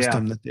age-old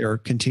custom that they're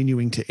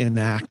continuing to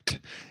enact.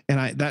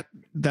 And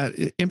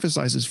that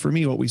emphasizes for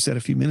me what we said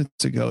a few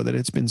minutes ago, that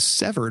it's been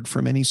severed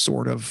from any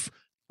sort of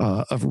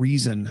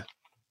reason,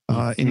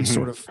 any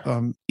sort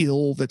of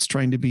ill that's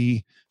trying to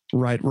be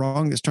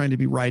wrong that's trying to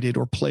be righted,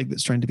 or plague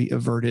that's trying to be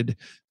averted.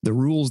 The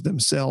rules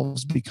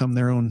themselves become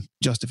their own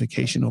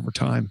justification over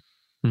time.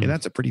 And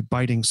that's a pretty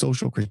biting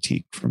social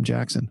critique from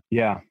Jackson.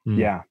 Yeah,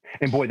 yeah.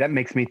 And boy, that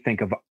makes me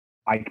think of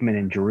Eichmann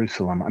in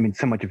Jerusalem. I mean,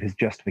 so much of his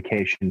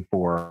justification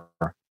for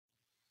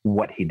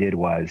what he did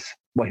was,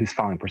 well, he was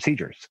following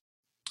procedures.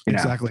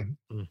 Exactly.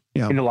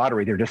 Yeah. In the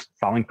lottery, they're just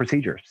following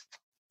procedures.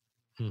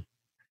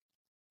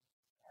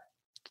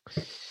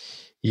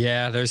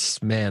 Yeah, there's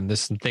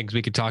some things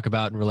we could talk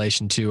about in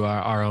relation to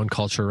our own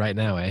culture right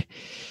now, eh?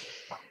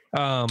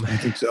 I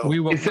think so.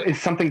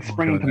 Is something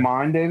springing to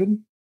mind, David?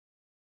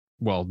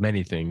 Well,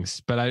 many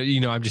things, but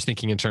I'm just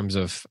thinking in terms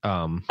of,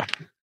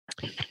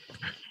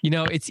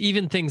 it's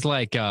even things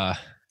like,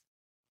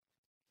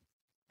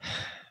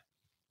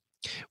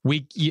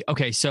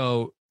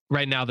 so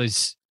right now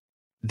there's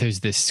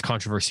this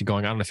controversy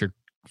going on. I don't know if you're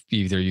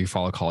either you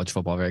follow college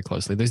football very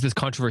closely. There's this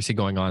controversy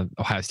going on at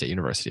Ohio State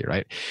University,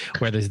 right?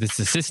 Where there's this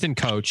assistant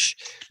coach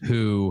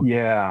who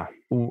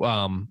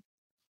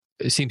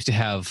seems to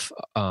have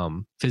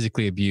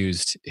physically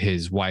abused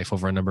his wife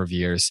over a number of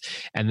years.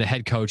 And the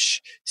head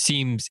coach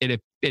it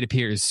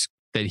appears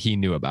that he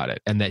knew about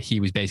it and that he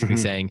was basically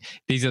saying,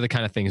 these are the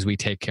kind of things we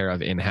take care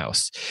of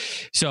in-house.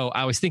 So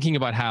I was thinking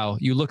about how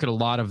you look at a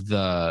lot of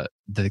the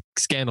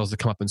scandals that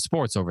come up in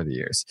sports over the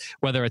years,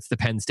 whether it's the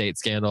Penn State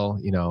scandal,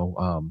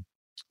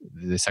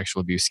 the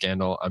sexual abuse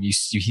scandal. You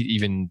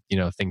even,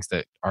 things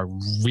that are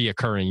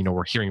reoccurring,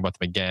 we're hearing about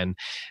them again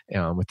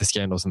with the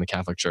scandals in the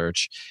Catholic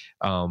Church.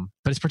 But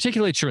it's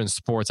particularly true in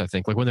sports, I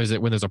think. Like when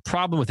there's a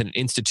problem with an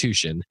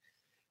institution,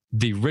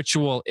 the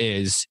ritual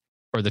is,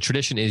 or the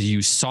tradition is,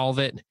 you solve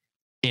it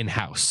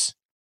in-house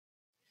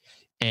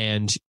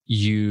and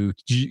you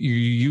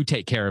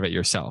take care of it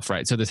yourself,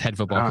 right? So this head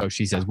football coach,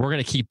 he says, we're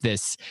going to keep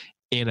this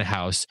in a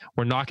house.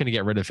 We're not going to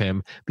get rid of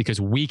him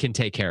because we can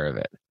take care of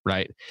it,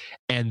 right?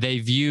 And they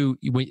view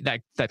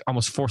that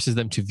almost forces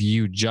them to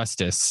view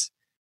justice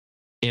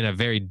in a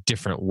very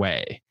different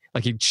way.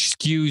 Like it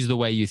skews the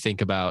way you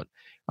think about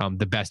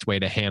the best way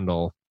to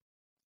handle.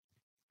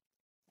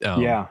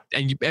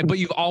 But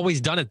you've always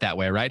done it that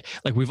way, right?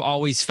 Like we've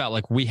always felt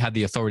like we had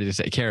the authority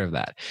to take care of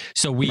that.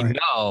 So we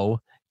know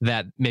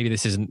that maybe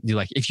this isn't,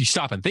 like, if you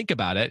stop and think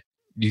about it,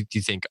 you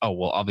think, oh,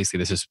 well, obviously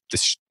this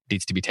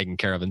needs to be taken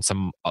care of in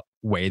some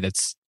way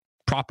that's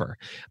proper,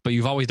 but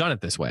you've always done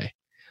it this way.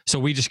 So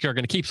we just are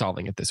going to keep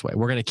solving it this way.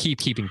 We're going to keep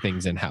keeping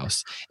things in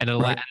house, and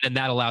and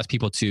that allows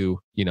people to,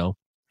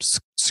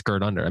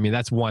 skirt under. I mean,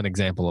 that's one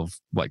example of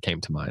what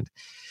came to mind.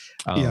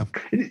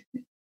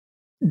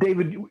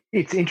 David,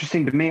 it's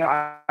interesting to me.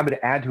 I would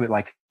add to it,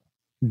 like,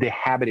 the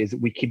habit is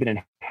that we keep it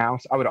in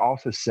house. I would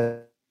also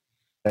say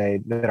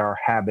that our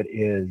habit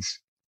is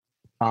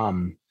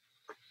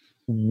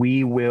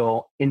we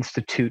will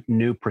institute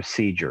new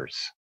procedures,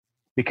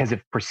 because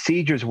if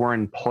procedures were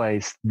in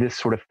place, this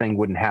sort of thing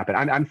wouldn't happen.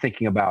 I'm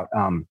thinking about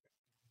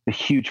the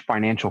huge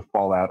financial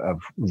fallout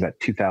of, was that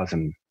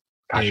 2000?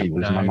 Gosh, I'm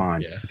losing my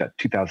mind. Yeah. Was that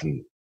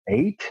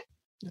 2008?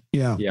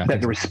 Yeah.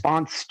 That the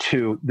response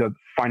to the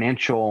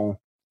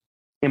financial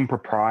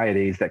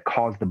improprieties that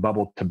caused the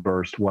bubble to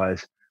burst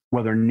was,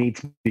 well, there needs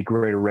to be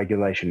greater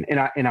regulation.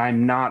 And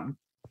I'm not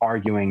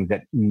arguing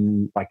that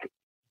like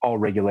all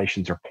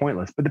regulations are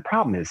pointless, but the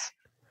problem is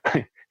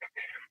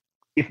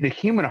if the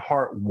human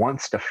heart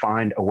wants to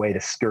find a way to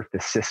skirt the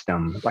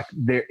system, like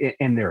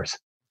there's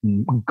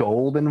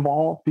gold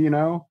involved,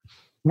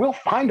 we'll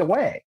find a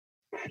way.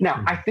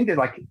 Now, I think that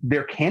like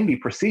there can be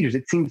procedures.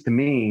 It seems to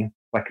me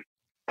like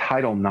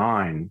Title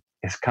IX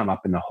has come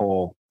up in the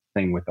whole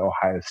thing with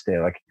Ohio State.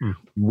 Like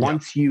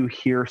once you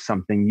hear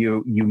something,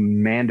 you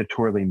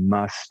mandatorily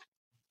must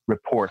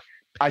report.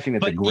 I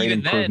think that's a great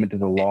improvement to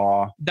the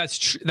law.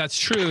 That's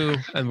true.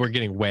 And we're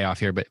getting way off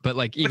here, but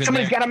like even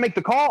somebody's got to make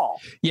the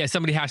call. Yeah.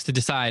 Somebody has to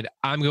decide,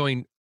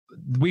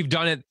 we've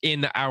done it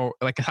in I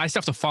still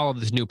have to follow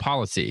this new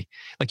policy.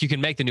 Like you can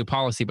make the new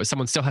policy, but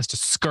someone still has to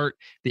skirt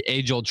the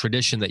age-old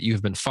tradition that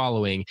you've been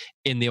following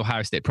in the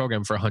Ohio State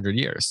program for 100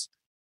 years,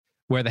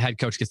 where the head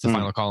coach gets the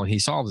final call and he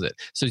solves it.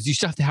 So you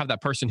still have to have that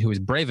person who is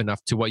brave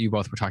enough to what you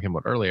both were talking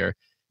about earlier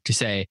to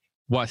say,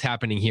 what's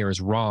happening here is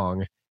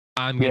wrong.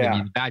 I'm going to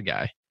be the bad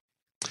guy.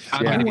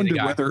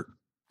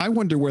 I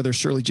wonder whether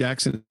Shirley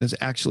Jackson is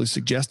actually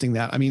suggesting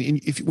that. I mean,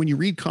 when you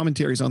read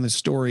commentaries on this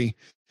story,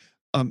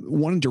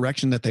 one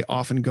direction that they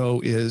often go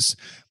is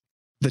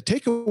the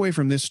takeaway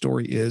from this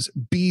story is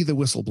be the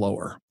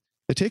whistleblower.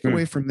 The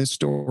takeaway from this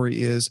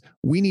story is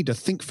we need to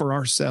think for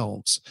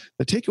ourselves.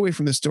 The takeaway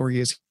from this story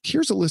is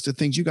here's a list of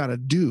things you got to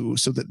do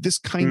so that this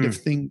kind of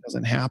thing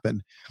doesn't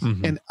happen.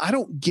 And I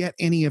don't get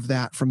any of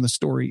that from the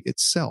story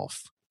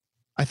itself.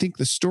 I think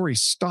the story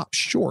stops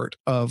short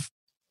of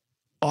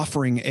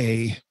offering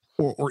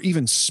or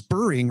even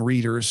spurring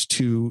readers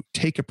to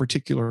take a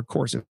particular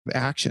course of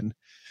action.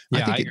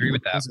 Yeah, I agree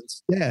with that.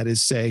 Instead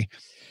is say,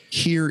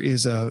 here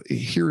is a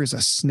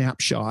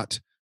snapshot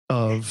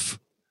of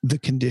the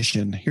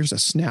condition. Here's a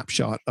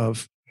snapshot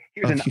of.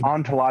 Here's an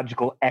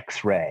ontological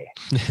X-ray.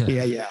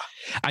 Yeah.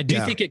 I do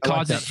think it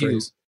causes you,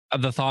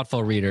 the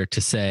thoughtful reader,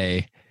 to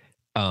say,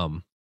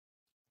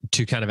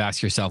 to kind of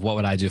ask yourself, what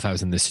would I do if I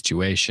was in this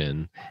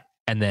situation?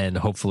 And then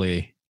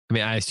hopefully,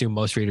 I assume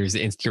most readers,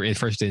 your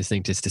first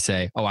instinct is to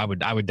say, oh, I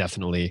would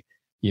definitely,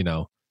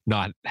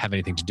 not have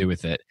anything to do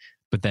with it.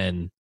 But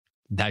then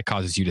that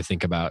causes you to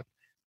think about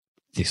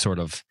the sort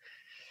of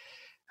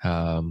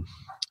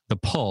the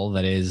pull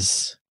that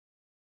is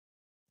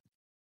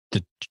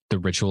the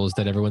rituals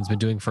that everyone's been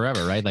doing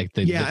forever, right? Like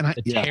the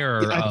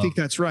terror. I think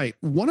that's right.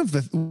 One of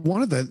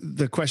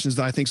the questions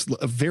that I think is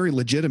a very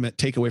legitimate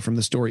takeaway from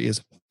the story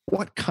is,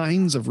 what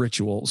kinds of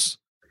rituals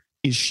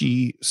is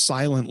she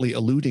silently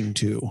alluding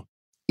to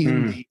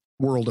in the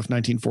world of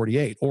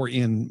 1948 or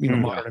in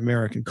modern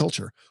American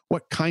culture?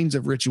 What kinds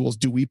of rituals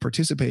do we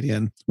participate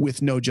in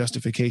with no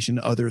justification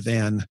other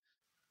than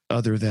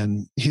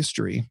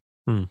history?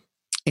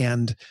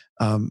 And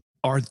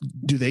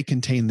do they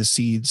contain the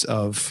seeds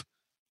of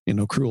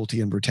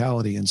cruelty and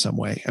brutality in some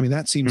way. I mean,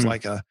 that seems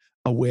like a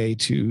way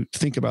to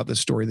think about this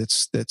story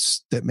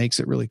that makes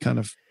it really kind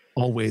of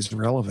always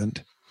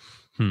relevant.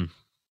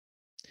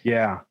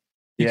 Yeah.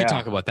 You could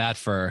talk about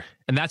that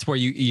and that's where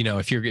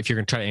if you're going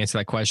to try to answer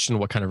that question,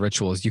 what kind of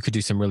rituals, you could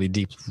do some really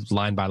deep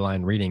line by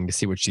line reading to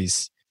see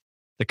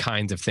the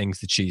kinds of things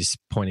that she's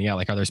pointing out.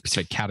 Like, are there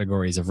specific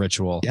categories of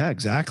ritual? Yeah,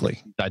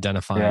 exactly.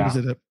 Identifying.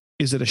 Yeah.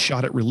 Is it a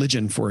shot at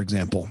religion, for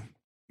example?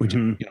 Which,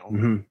 and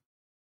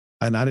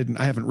I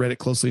haven't read it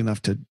closely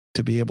enough to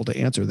be able to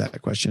answer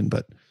that question,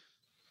 but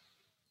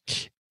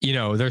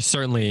there's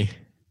certainly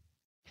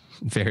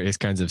various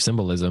kinds of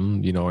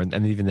symbolism,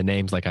 and even the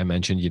names, like I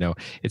mentioned,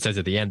 it says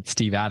at the end,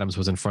 Steve Adams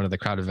was in front of the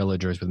crowd of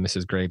villagers with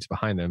Mrs. Graves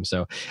behind him.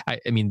 So, I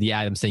mean, the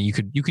Adams thing,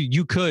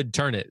 you could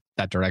turn it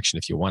that direction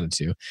if you wanted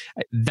to.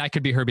 That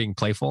could be her being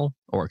playful,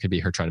 or it could be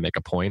her trying to make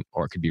a point,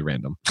 or it could be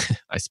random,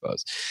 I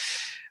suppose.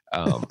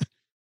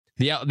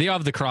 The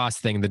of the cross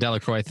thing, the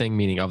Delacroix thing,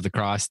 meaning of the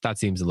cross, that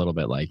seems a little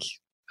bit like,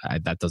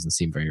 that doesn't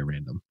seem very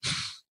random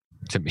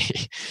to me.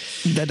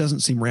 That doesn't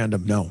seem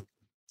random, no.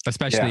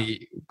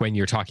 Especially when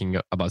you're talking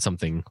about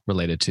something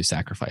related to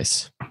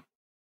sacrifice.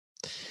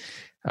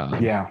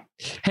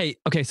 Hey,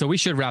 okay, so we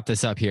should wrap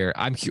this up here.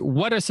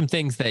 What are some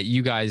things that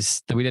you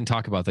guys that we didn't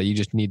talk about that you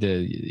just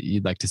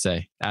you'd like to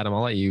say? Adam,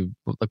 I'll let you.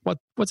 Like,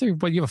 what you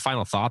have a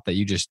final thought that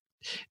you just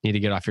need to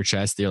get off your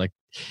chest? You're like,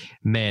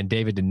 man,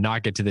 David did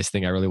not get to this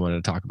thing I really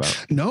wanted to talk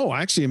about. No,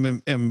 I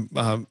actually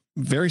am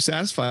very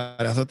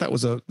satisfied. I thought that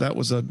was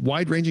a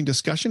wide-ranging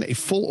discussion, a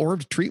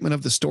full-orbed treatment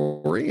of the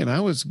story, and I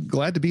was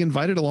glad to be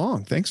invited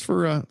along. Thanks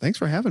for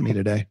having me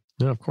today.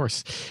 Yeah, of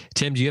course.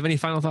 Tim, do you have any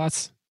final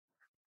thoughts?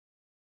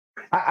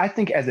 I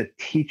think as a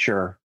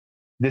teacher,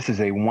 this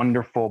is a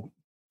wonderful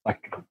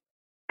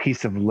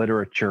piece of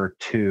literature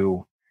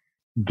to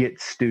get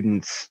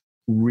students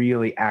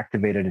really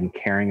activated and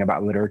caring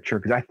about literature,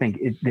 because I think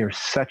there's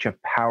such a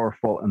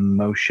powerful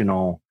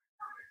emotional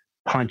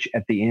punch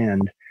at the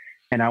end.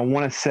 And I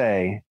want to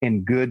say,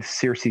 in good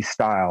Circe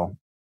style,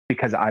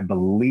 because I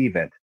believe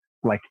it,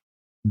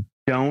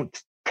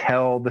 don't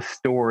tell the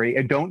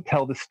story, don't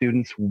tell the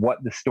students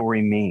what the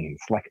story means.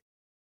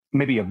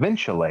 Maybe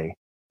eventually,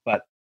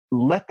 but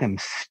let them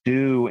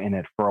stew in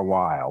it for a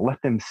while.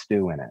 Let them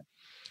stew in it.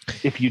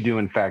 If you do,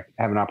 in fact,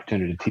 have an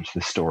opportunity to teach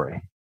the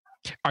story.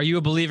 Are you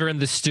a believer in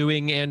the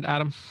stewing, and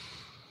Adam?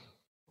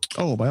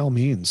 Oh, by all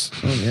means.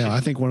 Oh, yeah. I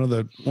think one of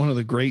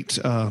the great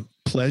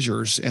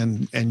pleasures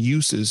and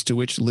uses to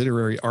which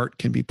literary art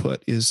can be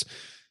put is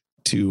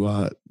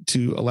to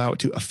allow it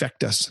to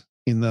affect us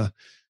in the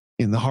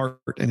heart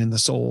and in the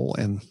soul.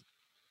 And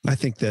I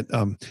think that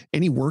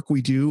any work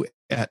we do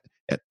at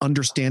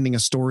understanding a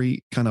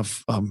story kind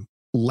of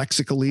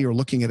lexically, or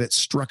looking at its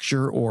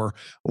structure, or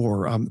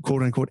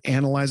quote unquote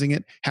analyzing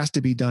it, has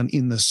to be done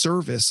in the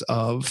service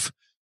of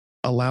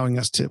allowing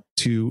us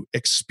to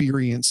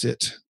experience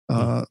it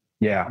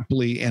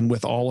and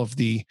with all of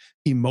the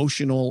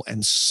emotional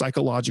and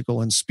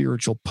psychological and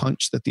spiritual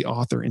punch that the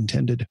author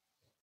intended.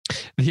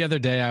 The other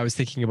day I was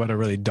thinking about a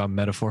really dumb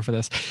metaphor for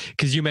this,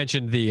 because you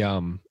mentioned the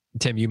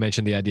Tim, you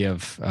mentioned the idea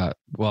of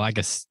I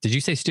guess, did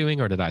you say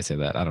stewing or did I say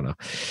that? I don't know.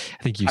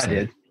 I think you said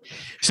it.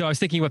 So I was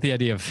thinking about the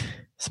idea of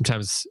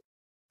sometimes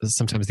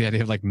the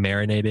idea of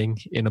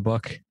marinating in a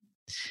book.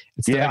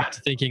 Instead of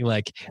thinking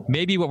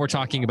maybe what we're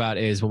talking about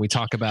is when we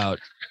talk about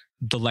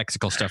the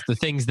lexical stuff, the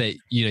things that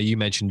you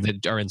mentioned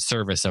that are in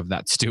service of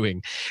that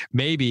stewing,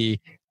 maybe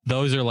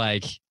those are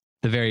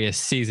the various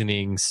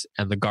seasonings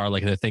and the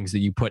garlic and the things that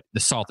you put,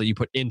 the salt that you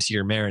put into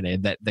your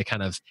marinade that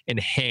kind of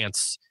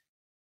enhance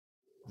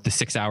the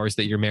 6 hours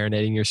that you're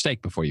marinating your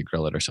steak before you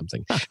grill it or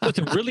something. So it's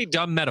a really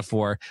dumb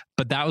metaphor,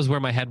 but that was where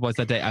my head was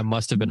that day. I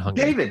must have been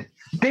hungry.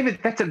 David,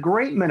 that's a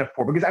great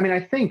metaphor, because I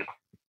think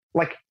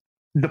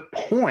the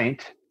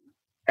point,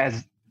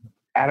 as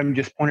Adam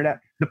just pointed out,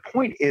 the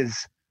point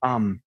is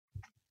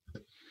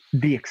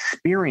the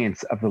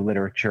experience of the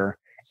literature.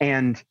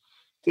 And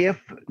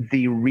if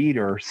the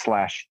reader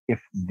 /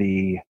 if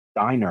the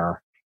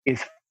diner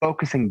is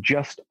focusing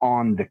just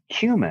on the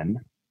cumin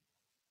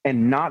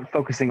and not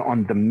focusing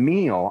on the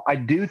meal, I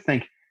do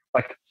think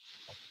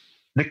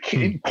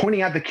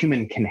pointing out the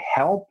cumin can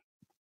help.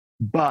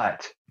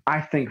 But I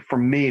think for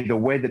me, the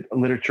way that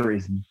literature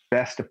is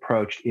best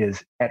approached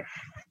is at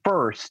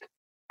first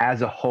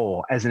as a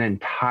whole, as an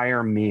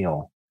entire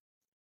meal.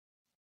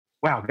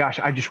 Wow, gosh,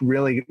 I just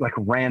really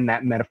ran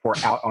that metaphor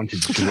out onto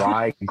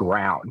dry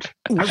ground.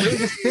 I really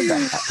just did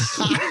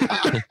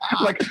that.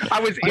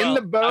 I was in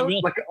the boat,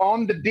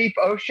 on the deep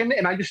ocean,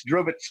 and I just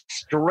drove it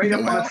straight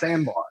up on a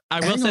sandbar. I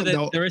will say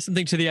that there is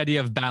something to the idea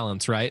of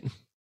balance, right?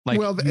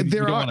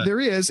 There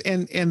is,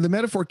 and the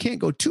metaphor can't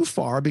go too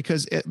far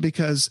because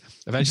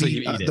eventually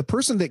you eat it. The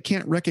person that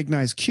can't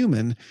recognize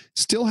cumin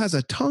still has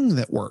a tongue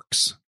that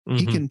works. Mm-hmm.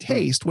 He can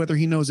taste whether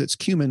he knows it's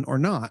cumin or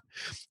not.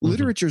 Mm-hmm.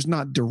 Literature is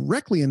not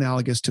directly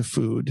analogous to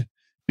food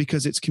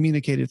because it's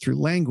communicated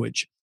through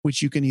language,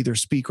 which you can either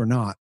speak or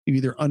not. You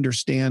either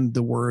understand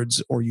the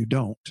words or you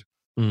don't.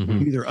 Mm-hmm.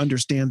 You either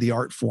understand the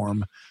art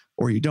form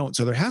or you don't.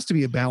 So there has to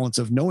be a balance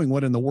of knowing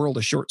what in the world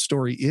a short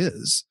story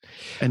is,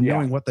 and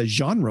knowing what the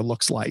genre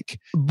looks like,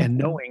 and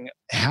knowing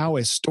how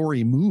a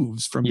story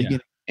moves from beginning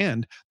to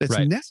end. That's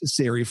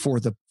necessary for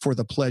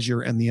the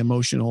pleasure and the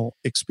emotional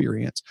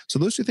experience. So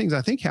those two things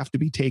I think have to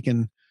be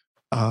taken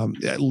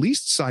at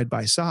least side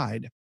by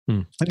side.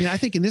 I mean, I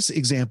think in this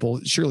example,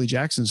 Shirley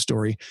Jackson's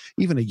story,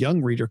 even a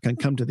young reader can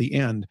come to the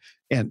end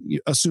and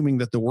assuming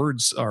that the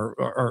words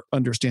are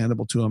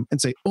understandable to him and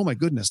say, "Oh my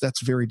goodness,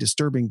 that's very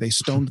disturbing. They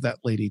stoned that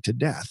lady to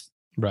death."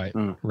 Right.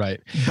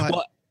 Right.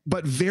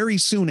 But very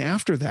soon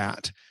after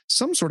that,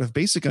 some sort of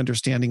basic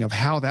understanding of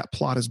how that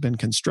plot has been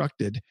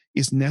constructed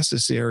is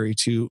necessary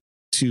to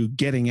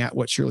getting at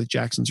what Shirley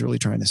Jackson's really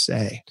trying to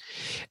say.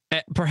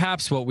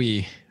 Perhaps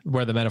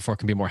where the metaphor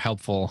can be more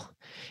helpful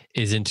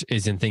is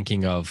in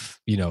thinking of,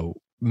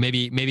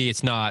 maybe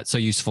it's not so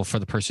useful for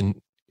the person,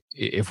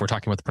 if we're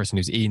talking about the person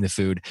who's eating the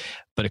food,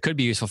 but it could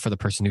be useful for the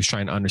person who's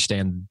trying to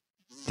understand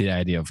the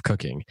idea of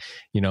cooking.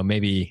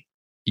 Maybe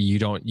you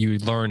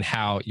learn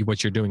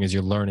what you're doing is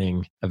you're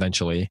learning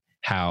eventually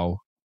how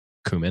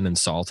cumin and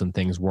salt and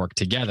things work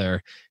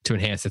together to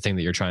enhance the thing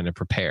that you're trying to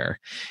prepare.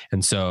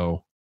 And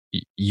so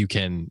you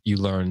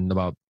learn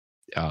about,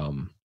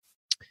 I'm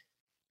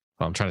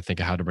trying to think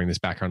of how to bring this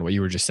back around to what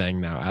you were just saying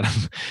now,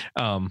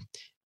 Adam.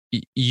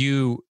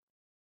 You,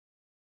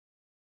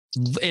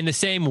 in the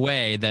same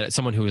way that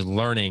someone who is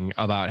learning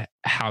about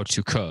how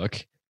to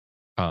cook,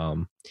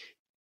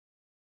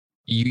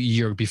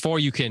 before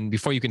you can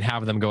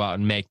have them go out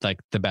and make like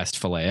the best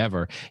filet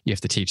ever, you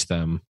have to teach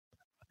them.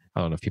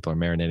 I don't know if people are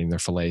marinating their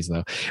fillets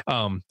though.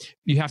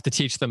 You have to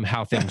teach them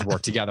how things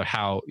work together,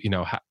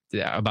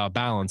 about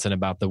balance and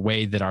about the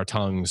way that our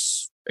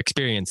tongues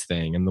experience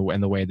thing, and the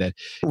way that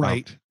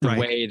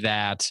way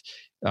that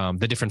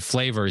the different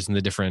flavors and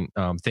the different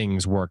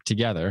things work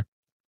together.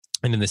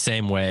 And in the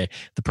same way,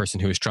 the person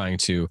who is trying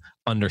to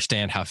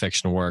understand how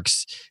fiction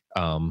works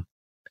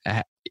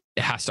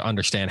has to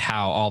understand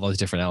how all those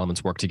different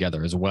elements work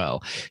together as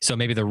well. So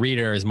maybe the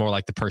reader is more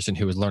like the person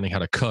who is learning how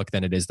to cook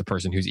than it is the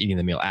person who's eating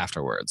the meal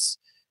afterwards.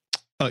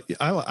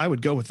 I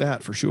would go with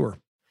that for sure.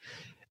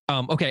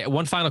 Okay,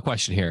 one final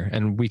question here,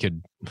 and we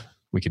could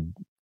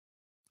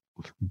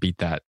beat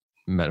that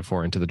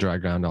metaphor into the dry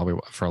ground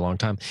for a long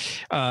time.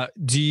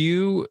 Do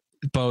you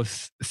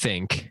both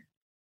think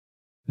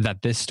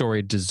that this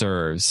story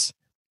deserves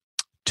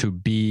to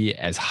be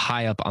as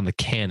high up on the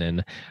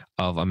canon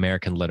of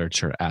American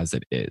literature as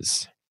it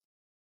is?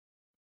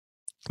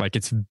 Like,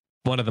 it's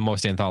one of the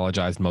most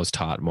anthologized, most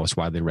taught, most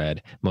widely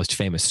read, most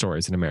famous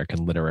stories in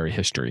American literary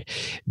history.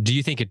 Do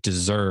you think it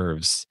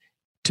deserves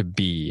to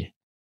be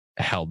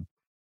held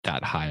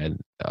that high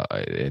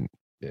in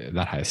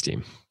that high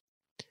esteem?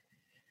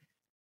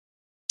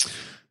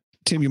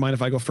 Tim, you mind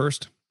if I go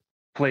first?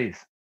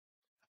 Please.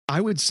 I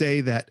would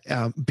say that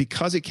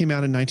because it came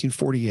out in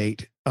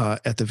 1948,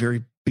 at the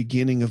very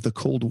beginning of the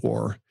Cold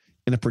War,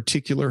 in a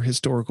particular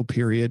historical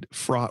period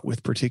fraught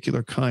with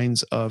particular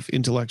kinds of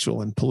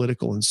intellectual and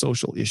political and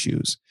social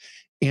issues,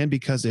 and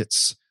because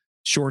it's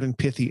short and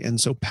pithy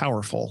and so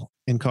powerful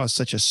and caused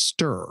such a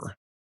stir,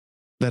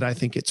 that I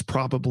think it's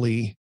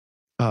probably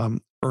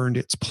earned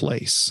its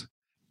place.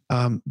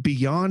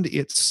 Beyond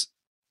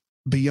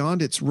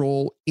its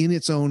role in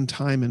its own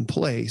time and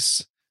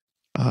place,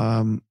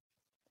 I'm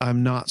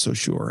not so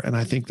sure. And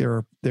I think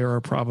there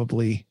are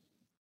probably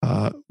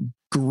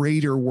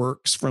greater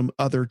works from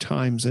other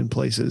times and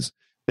places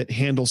that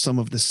handle some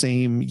of the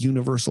same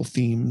universal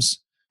themes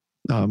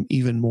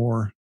even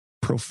more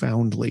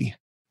profoundly.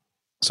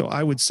 So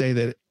I would say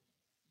that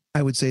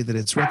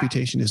its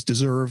reputation is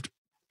deserved,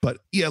 but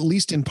at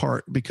least in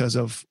part because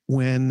of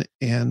when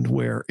and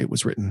where it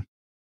was written.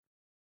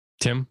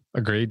 Tim,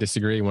 agree,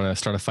 disagree? You want to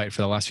start a fight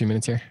for the last few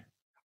minutes here?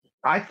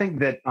 I think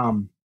that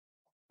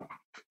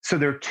so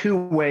there are two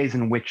ways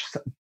in which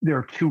there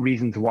are two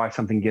reasons why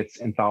something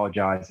gets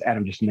anthologized.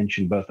 Adam just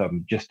mentioned both of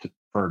them, just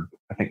for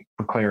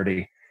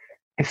clarity: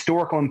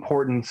 historical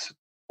importance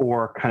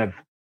or kind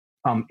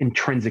of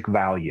intrinsic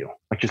value,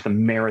 like just the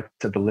merits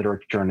of the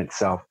literature in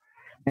itself.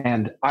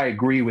 And I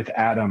agree with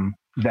Adam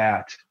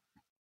that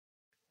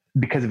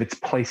because of its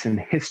place in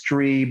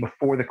history,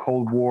 before the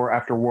Cold War,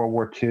 after World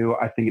War II,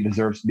 I think it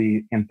deserves to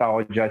be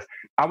anthologized.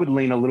 I would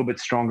lean a little bit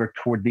stronger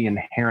toward the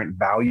inherent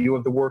value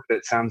of the work.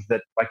 That sounds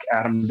that like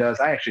Adam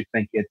does. I actually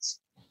think it's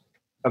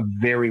a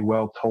very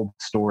well told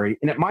story.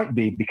 And it might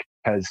be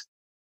because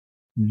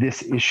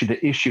this issue,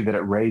 the issue that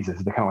it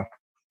raises, the kind of like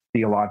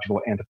theological,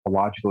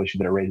 anthropological issue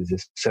that it raises,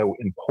 is so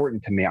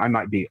important to me. I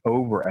might be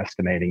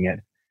overestimating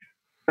it,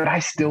 but I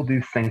still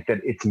do think that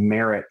its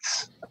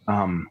merits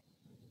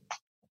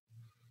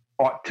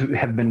ought to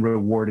have been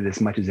rewarded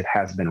as much as it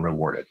has been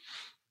rewarded.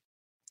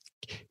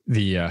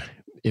 It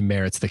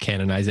merits the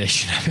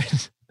canonization of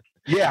it.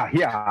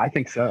 Yeah, I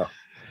think so.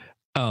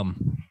 All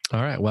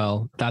right.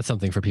 Well, that's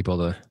something for people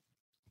to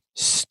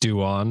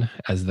stew on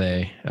as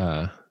they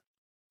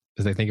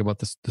think about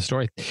the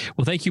story.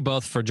 Well, thank you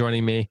both for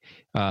joining me.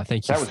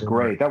 Thank you. That was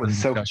great. That was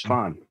so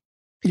fun.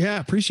 Yeah,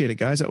 appreciate it,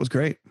 guys. That was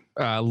great.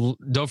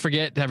 Don't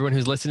forget, everyone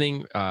who's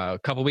listening, a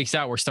couple weeks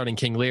out, we're starting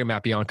King Lear,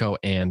 Matt Bianco,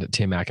 and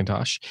Tim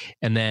McIntosh.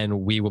 And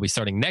then we will be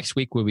starting next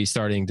week. We'll be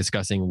starting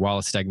discussing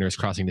Wallace Stegner's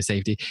Crossing to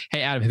Safety.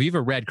 Hey, Adam, have you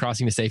ever read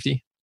Crossing to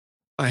Safety?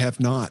 I have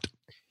not.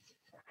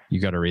 You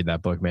got to read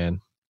that book,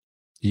 man.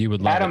 You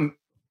would love Adam,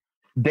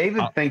 it.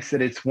 David thinks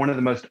that it's one of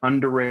the most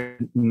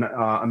underrated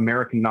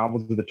American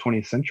novels of the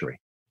 20th century.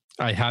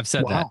 I have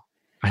said that.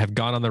 I have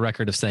gone on the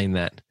record of saying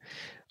that.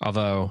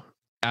 Although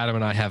Adam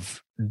and I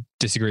have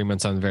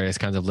disagreements on various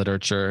kinds of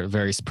literature,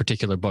 various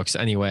particular books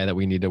anyway that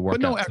we need to work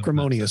out. But no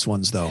acrimonious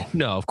ones, though.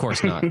 No, of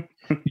course not.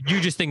 You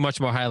just think much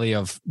more highly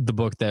of the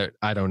book that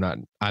I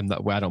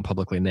don't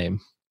publicly name.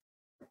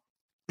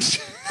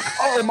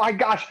 Oh my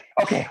gosh.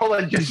 Okay, hold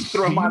on. Just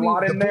throw my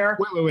lot in there.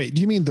 Wait.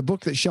 Do you mean the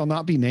book that shall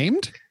not be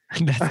named?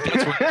 That's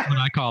what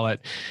I call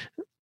it.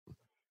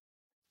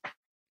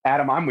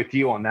 Adam, I'm with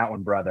you on that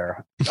one,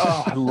 brother.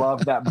 Oh, I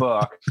love that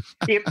book.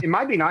 It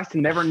might be nice to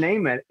never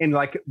name it. And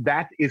like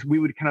that is, we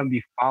would kind of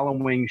be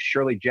following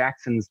Shirley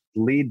Jackson's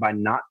lead by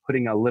not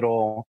putting a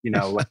little,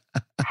 like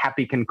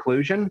happy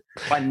conclusion,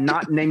 by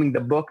not naming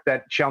the book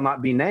that shall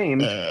not be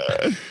named.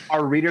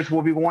 Our readers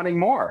will be wanting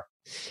more.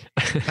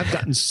 I've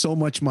gotten so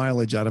much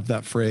mileage out of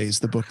that phrase,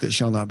 the book that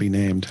shall not be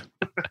named.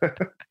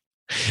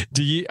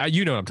 Do you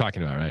know what I'm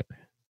talking about, right?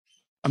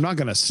 I'm not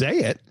going to say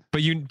it.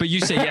 But you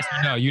say yes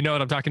or no. You know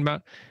what I'm talking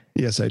about?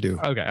 Yes, I do.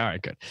 Okay. All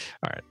right, good.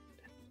 All right.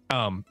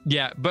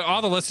 Yeah, but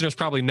all the listeners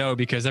probably know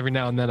because every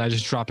now and then I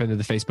just drop into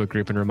the Facebook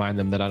group and remind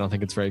them that I don't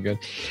think it's very good.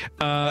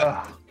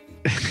 My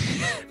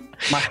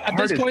at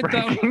this point,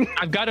 though,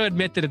 I've got to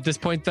admit that at this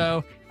point,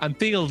 though, I'm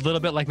feeling a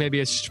little bit like maybe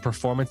it's just a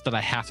performance that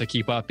I have to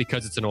keep up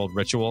because it's an old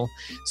ritual.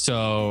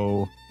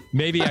 So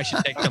maybe I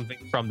should take something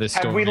from this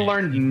story. Have we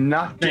learned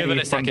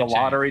nothing from the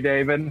lottery,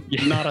 David?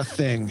 Yeah. Not a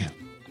thing.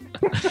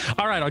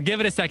 All right, I'll give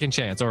it a second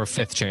chance or a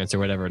fifth chance or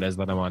whatever it is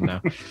that I'm on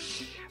now.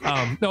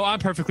 No, I'm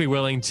perfectly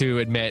willing to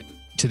admit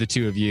to the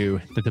two of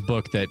you that the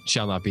book that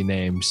shall not be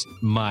named,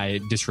 my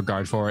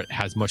disregard for it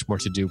has much more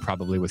to do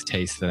probably with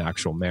taste than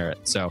actual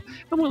merit. So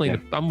I'm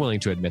willing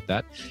to admit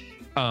that.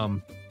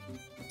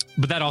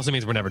 But that also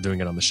means we're never doing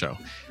it on the show.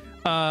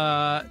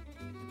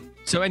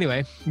 So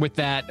anyway, with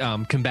that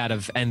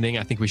combative ending,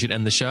 I think we should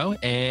end the show.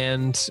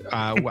 And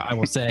I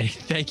will say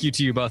thank you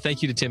to you both.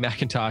 Thank you to Tim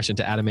McIntosh and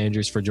to Adam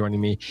Andrews for joining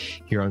me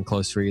here on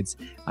Close Reads.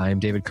 I'm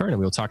David Kern, and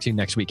we'll talk to you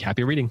next week.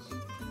 Happy reading.